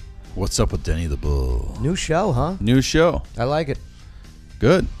 What's up with Denny the Bull? New show, huh? New show. I like it.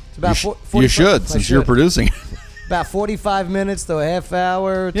 Good. It's about you should, since you're producing it. About 45 minutes to a half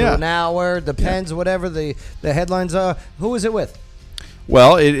hour to an hour. Depends, whatever the headlines are. Who is it with?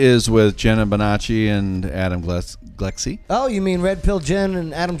 Well, it is with Jenna Bonacci and Adam Glexi. Oh, you mean Red Pill Jen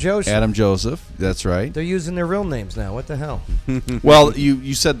and Adam Joseph? Adam Joseph, that's right. They're using their real names now. What the hell? Well,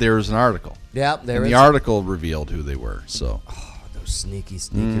 you said there was an article. Yeah, there is. The article revealed who they were. So. Oh, those sneaky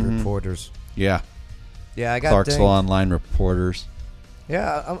reporters. Yeah. Yeah, I got Clarksville Online reporters.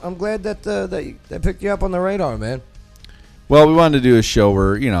 Yeah, I'm glad that they picked you up on the radar, man. Well, we wanted to do a show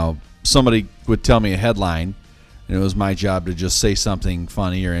where, somebody would tell me a headline, and it was my job to just say something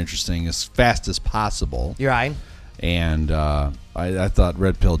funny or interesting as fast as possible. You're right. And I thought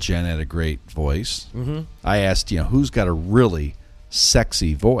Red Pill Jen had a great voice. Mm-hmm. I asked, who's got a really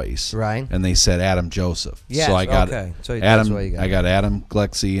sexy voice? Right. And they said Adam Joseph. Yes, so I got okay. So Adam. that's why you got I got Adam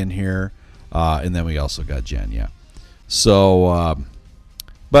Glexi in here, and then we also got Jen. Yeah. So,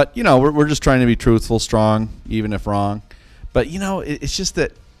 but we're just trying to be truthful, strong, even if wrong. But it's just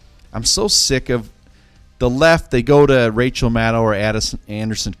that I'm so sick of the left. They go to Rachel Maddow or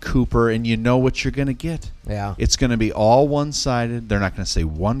Anderson Cooper, and you know what you're going to get. Yeah. It's going to be all one-sided. They're not going to say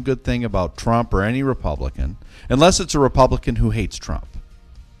one good thing about Trump or any Republican, unless it's a Republican who hates Trump,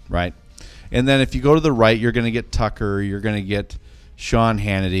 right? And then if you go to the right, you're going to get Tucker. You're going to get Sean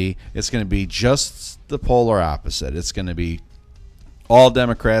Hannity. It's going to be just the polar opposite. It's going to be all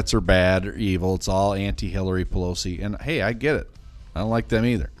Democrats are bad or evil. It's all anti-Hillary Pelosi. And, hey, I get it. I don't like them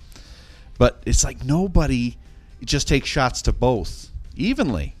either. But it's like nobody just takes shots to both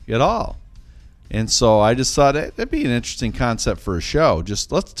evenly at all. And so I just thought it'd be an interesting concept for a show.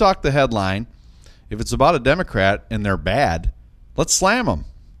 Just let's talk the headline. If it's about a Democrat and they're bad, let's slam them.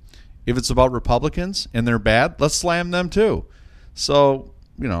 If it's about Republicans and they're bad, let's slam them too. So,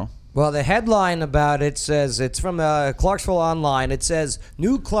 Well, the headline about it says, it's from Clarksville Online. It says,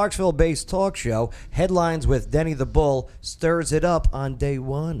 new Clarksville-based talk show, headlines with Denny the Bull, stirs it up on day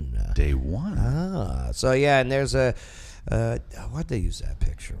one. Day one? So yeah, and there's why'd they use that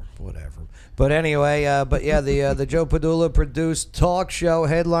picture? Whatever. But anyway, the Joe Padula produced talk show,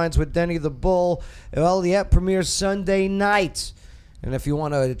 headlines with Denny the Bull. Well, premieres Sunday night. And if you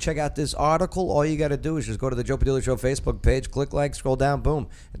want to check out this article, all you got to do is just go to the Joe Padula Show Facebook page, click like, scroll down, boom.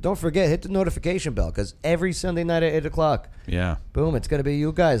 And don't forget, hit the notification bell, because every Sunday night at 8 o'clock, boom, it's going to be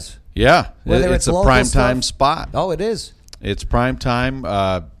you guys. Yeah, Whether it's a local prime stuff- time spot. Oh, it is. It's prime time.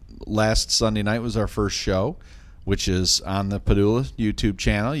 Last Sunday night was our first show, which is on the Padula YouTube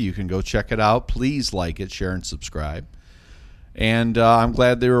channel. You can go check it out. Please like it, share, and subscribe. And I'm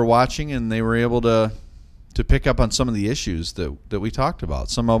glad they were watching and they were able to pick up on some of the issues that we talked about.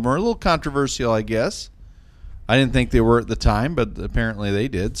 Some of them are a little controversial, I guess. I didn't think they were at the time, but apparently they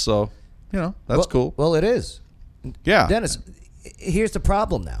did. So, that's cool. Well, it is. Yeah. Dennis, here's the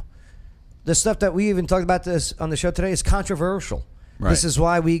problem now. The stuff that we even talked about this on the show today is controversial. Right. This is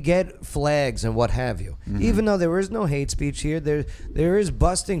why we get flags and what have you. Mm-hmm. Even though there is no hate speech here, there is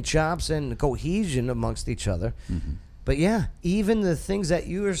busting chops and cohesion amongst each other. Mm-hmm. But yeah, even the things that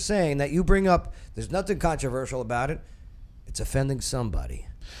you are saying, that you bring up, there's nothing controversial about it. It's offending somebody.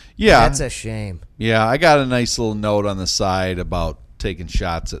 Yeah. That's a shame. Yeah, I got a nice little note on the side about taking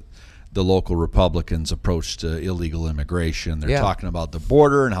shots at the local Republicans' approach to illegal immigration. They're Yeah. talking about the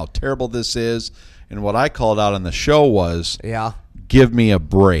border and how terrible this is. And what I called out on the show was, give me a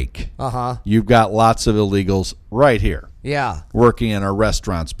break. Uh-huh. You've got lots of illegals right here. Yeah. Working in our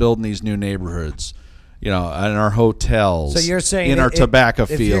restaurants, building these new neighborhoods, in our hotels. So you're saying in our tobacco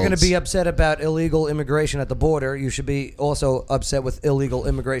fields. If you're going to be upset about illegal immigration at the border, you should be also upset with illegal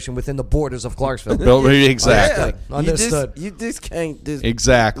immigration within the borders of Clarksville. Exactly. Understood. You just can't.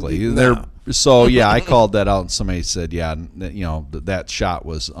 Exactly. No. So I called that out, and somebody said, that shot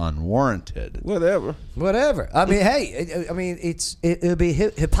was unwarranted. Whatever. I mean, hey, it would be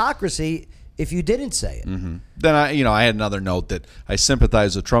hypocrisy if you didn't say it. Mm-hmm. Then I had another note that I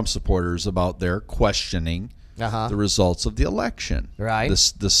sympathize with Trump supporters about their questioning the results of the election, right?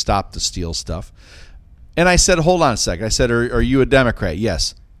 The stop the steal stuff. And I said, hold on a second. I said, are you a Democrat?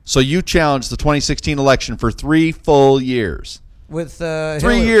 Yes. So you challenged the 2016 election for 3 full years. With 3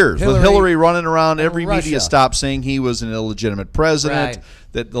 years with Hillary running around, every Russia. media stopped saying he was an illegitimate president, Right.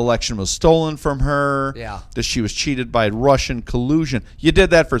 that the election was stolen from her, that she was cheated by Russian collusion. You did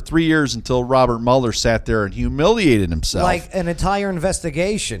that for 3 years until Robert Mueller sat there and humiliated himself. Like an entire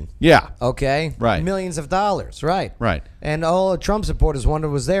investigation. Yeah. Okay. Right. Millions of dollars. Right. Right. And all the Trump supporters wondered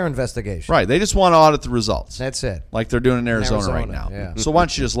was their investigation. Right. They just want to audit the results. That's it. Like they're doing in Arizona right now. yeah. So why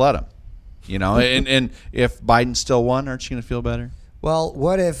don't you just let them? And if Biden still won, aren't you going to feel better? Well,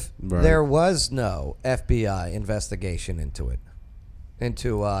 what if there was no FBI investigation into it,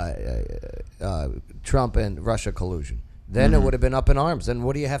 into Trump and Russia collusion? Then it would have been up in arms. Then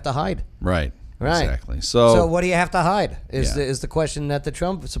what do you have to hide? Right. Right. Exactly. So what do you have to hide? Is the question that the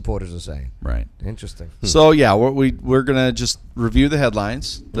Trump supporters are saying? Right. Interesting. So we're gonna just review the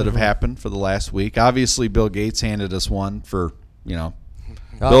headlines that have happened for the last week. Obviously, Bill Gates handed us one for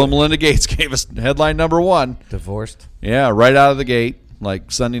Bill and Melinda Gates gave us headline number 1. Divorced. Yeah, right out of the gate,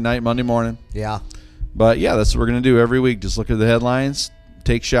 like Sunday night, Monday morning. Yeah. But that's what we're gonna do every week. Just look at the headlines,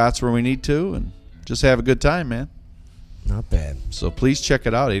 take shots where we need to, and just have a good time, man. Not bad. So please check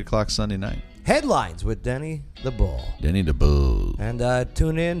it out, 8 o'clock Sunday night. Headlines with Denny the Bull. Denny the Bull. And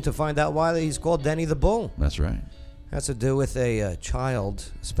tune in to find out why he's called Denny the Bull. That's right. Has to do with a child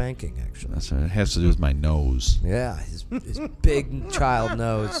spanking, actually. That's right. It has to do with my nose. Yeah, his big child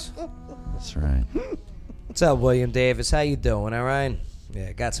nose. That's right. What's up, William Davis? How you doing? All right?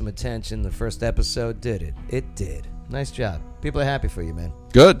 Yeah, got some attention. The first episode did it. It did. Nice job. People are happy for you, man.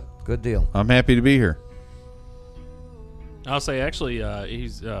 Good. Good deal. I'm happy to be here. I'll say, actually,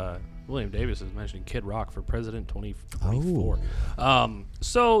 he's William Davis is mentioning Kid Rock for president 2024.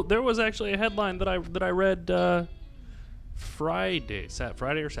 So there was actually a headline that I read Friday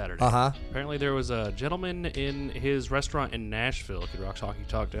or Saturday. Apparently, there was a gentleman in his restaurant in Nashville, Kid Rock's Hockey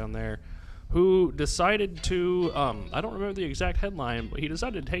Talk down there, who decided to I don't remember the exact headline, but he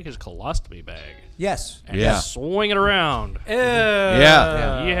decided to take his colostomy bag. Yes. And just swing it around.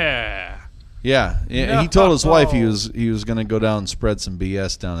 Yeah, he told his wife he was going to go down and spread some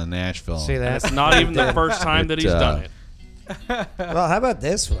BS down in Nashville. See that? And it's not even the first time that he's done it. Well, how about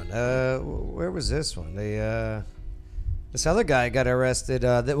this one? Where was this one? This other guy got arrested.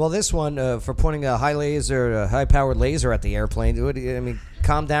 This one for pointing a high-powered laser at the airplane. I mean,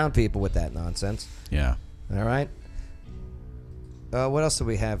 calm down, people, with that nonsense. Yeah. All right. What else do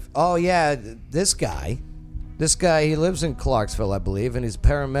we have? Oh, yeah, this guy. This guy, he lives in Clarksville, I believe, and he's a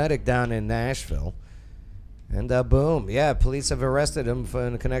paramedic down in Nashville. And boom, police have arrested him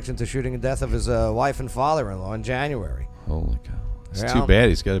in connection to shooting the death of his wife and father-in-law in January. Holy cow. It's too bad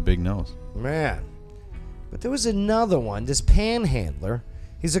he's got a big nose. Man. But there was another one, this panhandler.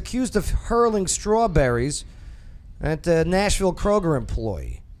 He's accused of hurling strawberries at a Nashville Kroger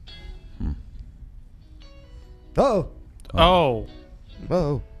employee. Oh. Uh-oh.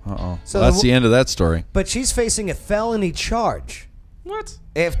 So that's the end of that story. But she's facing a felony charge. What?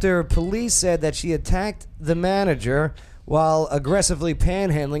 After police said that she attacked the manager while aggressively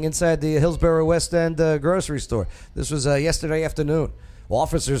panhandling inside the Hillsborough West End grocery store. This was yesterday afternoon.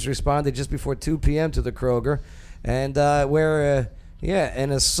 Officers responded just before 2 p.m. to the Kroger, and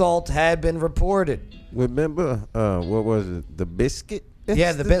an assault had been reported. Remember, what was it, the biscuit?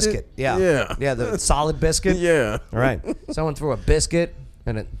 Yeah, the biscuit. Yeah, the solid biscuit. Yeah. All right. Someone threw a biscuit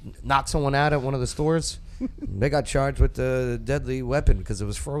and it knocked someone out at one of the stores. They got charged with a deadly weapon because it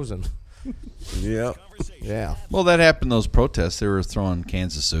was frozen. Yeah. Yeah. Well, that happened in those protests. They were throwing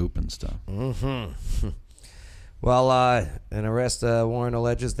cans of soup and stuff. Mm-hmm. Well, an arrest warrant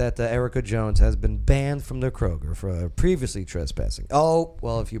alleges that Erica Jones has been banned from the Kroger for previously trespassing. Oh,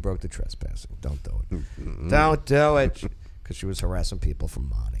 well, if you broke the trespassing, don't do it. Mm-hmm. Don't do it. Because she was harassing people from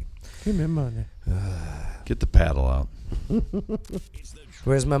Monty. Give me money. Get the paddle out.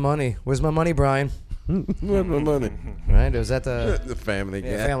 Where's my money? Where's my money, Brian? Where's my money? Right? Was that the Family Guy?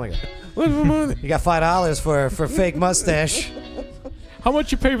 Yeah, Family Guy. Where's my money? You got $5 for fake mustache. How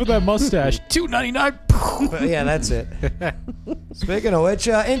much you pay for that mustache? $2.99. Yeah, that's it. Speaking of which,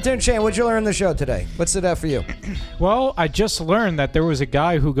 intern Shane, what'd you learn on the show today? What's it for you? Well, I just learned that there was a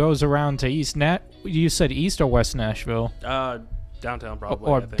guy who goes around to you said East or West Nashville? Downtown, probably.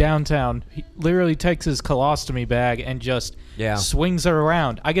 Or I think. downtown. He literally takes his colostomy bag and just swings it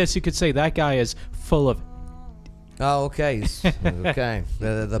around. I guess you could say that guy is full of... Oh, okay. Okay.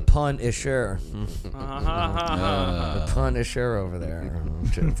 The pun is sure. The pun is sure over there.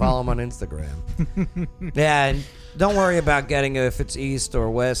 Follow him on Instagram. Yeah, and don't worry about getting it if it's East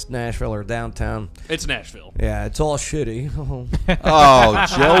or West Nashville or downtown. It's Nashville. Yeah, it's all shitty. Oh,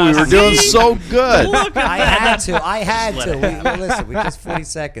 Joe, we were doing so good. I had to. Listen, we just 40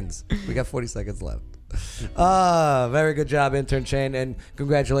 seconds. We got 40 seconds left. Very good job, intern Shane, and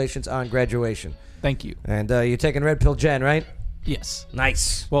congratulations on graduation. Thank you. And you're taking Red Pill Jen, right? Yes.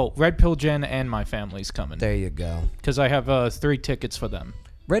 Nice. Well, Red Pill Jen and my family's coming. There you go. Because I have 3 tickets for them.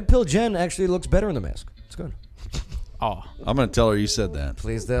 Red Pill Jen actually looks better in the mask. It's good. Oh. I'm going to tell her you said that.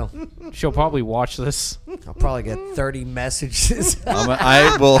 Please do. She'll probably watch this. I'll probably get 30 messages.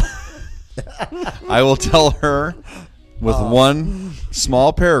 I will tell her with one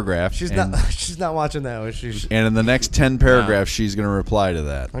small paragraph. She's not watching that, is she? And in the next 10 paragraphs, she's going to reply to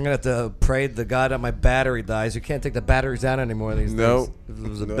that. I'm going to have to pray to God that my battery dies. You can't take the batteries out anymore these days. It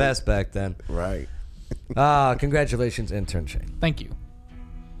was the best back then. Right. Congratulations, intern Shane. Thank you.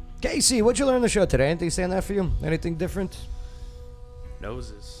 Casey, what'd you learn on the show today? Anything stand out for you? Anything different?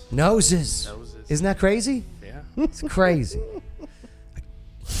 Noses. Isn't that crazy? Yeah. It's crazy.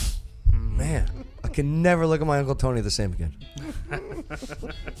 Man, I can never look at my Uncle Tony the same again.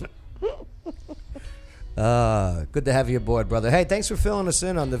 Good to have you aboard, brother. Hey, thanks for filling us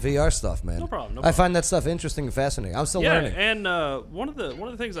in on the VR stuff, man. No problem. I find that stuff interesting and fascinating. I'm still learning. And one of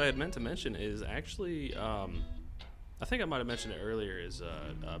the things I had meant to mention is actually, I think I might have mentioned it earlier, is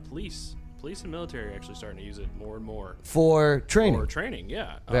police and military are actually starting to use it more and more For training. For training,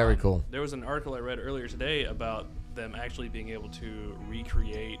 yeah. Very cool. There was an article I read earlier today about them actually being able to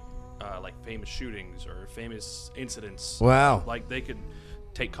recreate like famous shootings or famous incidents. Wow. Like they could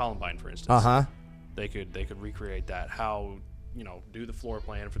take Columbine, for instance. Uh-huh. They could recreate that. How, do the floor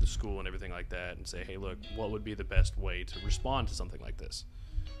plan for the school and everything like that, and say, hey, look, what would be the best way to respond to something like this?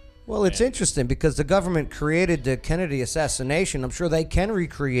 Well, it's interesting because the government created the Kennedy assassination. I'm sure they can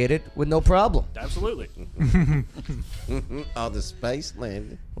recreate it with no problem. Absolutely. All the space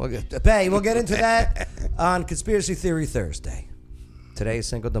landing. We'll get into that on Conspiracy Theory Thursday. Today is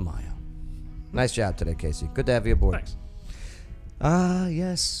Cinco de Mayo. Nice job today, Casey. Good to have you aboard. Thanks.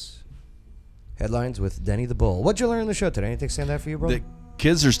 Yes. Headlines with Denny the Bull. What'd you learn on the show today? Anything stand out for you, brother? The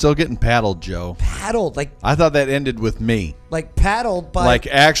kids are still getting paddled, Joe. Paddled? Like I thought that ended with me. Like paddled by... Like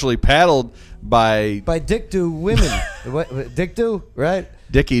actually paddled by... By Dick-do women. What, Dick-do, right?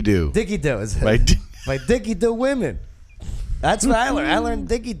 Dicky-do. Dicky-do. Is it? By Dicky-do women. That's what I learned. I learned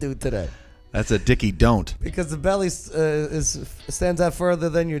Dicky-do today. That's a Dicky don't. Because the belly stands out further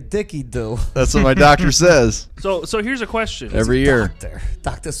than your Dicky do. That's what my doctor says. So here's a question. Every year.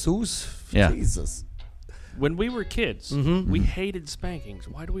 Dr. Seuss? Yeah. Jesus. When we were kids, we hated spankings.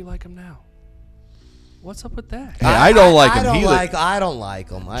 Why do we like them now? What's up with that? Hey, I don't like them. I don't like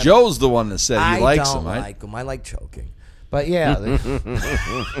them. Joe's the one that said he likes them. I don't like them. I like choking. But yeah.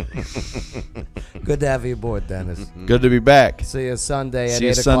 Good to have you aboard, Dennis. Good to be back. See you Sunday at 8 o'clock. See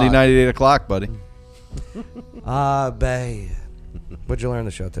you Sunday night at 8 o'clock, buddy. Babe. What'd you learn on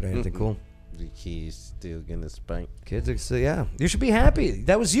the show today? Anything cool? The kids still getting spanked. Kids are still, yeah. You should be happy.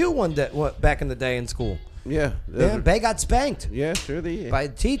 That was you back in the day in school. Yeah. Yeah, Bay got spanked. Yeah, sure they did. By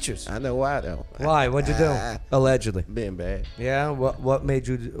teachers. I know why, though. Why? What'd you do? Allegedly. Being bad. Yeah? What made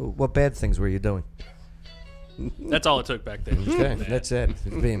you... What bad things were you doing? That's all it took back then. Okay, that's it.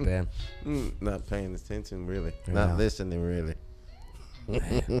 It's being bad. Not paying attention, really. Yeah. Not listening, really.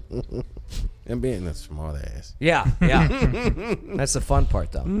 And being a smart ass. Yeah. That's the fun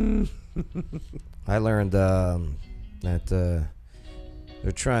part, though. I learned that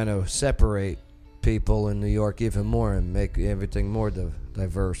they're trying to separate people in New York even more and make everything more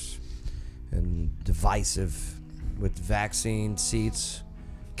diverse and divisive with vaccine seats.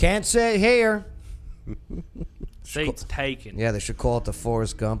 Can't sit here. Seats taken. Yeah, they should call it the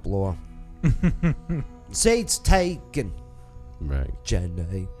Forrest Gump law. Seats taken. Right.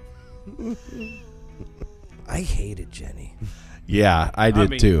 Jenny. I hated Jenny. Yeah, I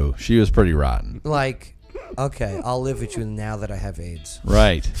did too. She was pretty rotten. Like, Okay, I'll live with you now that I have AIDS.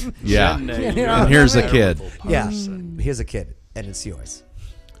 Right. Yeah. You know, And here's a kid. Yeah, here's a kid, and it's yours.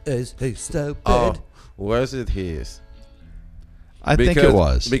 Is he stupid? Oh, was it his? I think it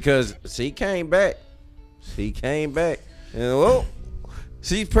was. Because she came back. She came back. And whoa,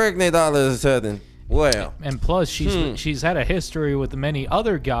 she's pregnant all of a sudden. Well, And plus, she's had a history with many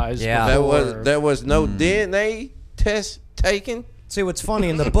other guys. Yeah. there was no DNA test taken. See, what's funny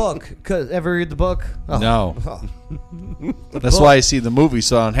in the book, ever read the book? Oh. No. Oh. That's why I see the movie,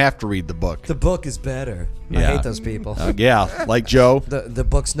 so I don't have to read the book. The book is better. I Yeah. hate those people. Yeah, like Joe. The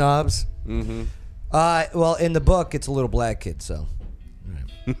book snobs. Mm-hmm. Well, in the book, it's a little black kid, so.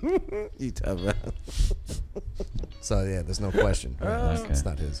 You talk about. So, yeah, there's no question. It's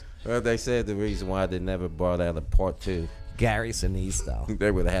not his. Well, they said the reason why they never brought out a part 2. Gary Sinise, though. They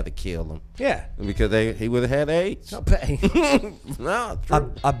would have had to kill him. Yeah. Because he would have had AIDS. No, No,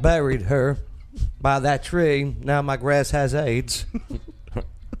 true. I buried her by that tree. Now my grass has AIDS.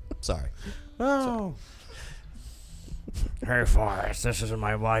 Sorry. Oh. Hey, Forrest, this is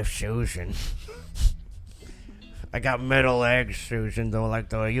my wife, Susan. I got middle eggs, Susan, though, like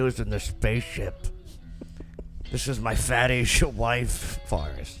they used in the spaceship. This is my fat Asian wife,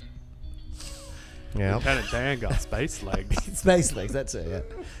 Forrest. Yeah. Lieutenant Dan got space legs. Space legs, that's it, yeah.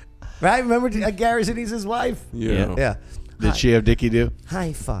 Right? Remember Gary Sinise's wife? Yeah. Yeah. Did she have Dickie do?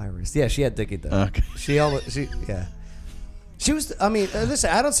 Hi, Forrest. Yeah, she had Dickie do. Okay. She was, I mean,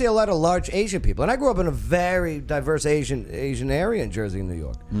 listen, I don't see a lot of large Asian people. And I grew up in a very diverse Asian area in Jersey and New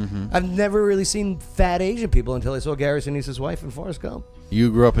York. Mm-hmm. I've never really seen fat Asian people until I saw Gary Sinise's wife in Forrest Gump.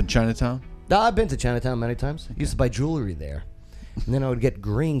 You grew up in Chinatown? No, I've been to Chinatown many times. I used to buy jewelry there. And then I would get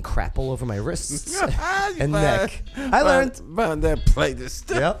green crap all over my wrists and neck. I learned. Found that plate of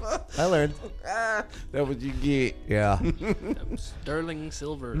stuff. Yep, I learned. That what you get. Yeah. Sterling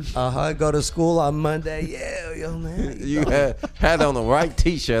silver. Go to school on Monday. Yeah, yo, man. You had on the right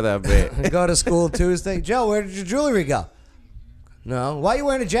T-shirt, I bet. Go to school Tuesday. Joe, where did your jewelry go? No. Why are you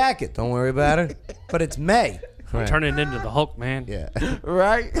wearing a jacket? Don't worry about it. But it's May. I'm turning into the Hulk, man. Yeah.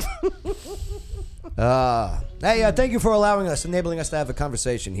 Right? Hey, thank you for enabling us to have a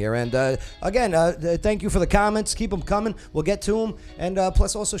conversation here. And again, thank you for the comments. Keep them coming. We'll get to them. And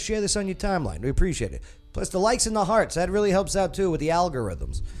plus, also share this on your timeline. We appreciate it. Plus, the likes and the hearts. That really helps out, too, with the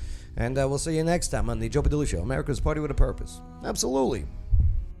algorithms. And we'll see you next time on the Joe Padula Show, America's Party with a Purpose. Absolutely.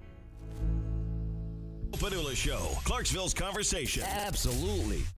 Padula Show, Clarksville's conversation. Absolutely.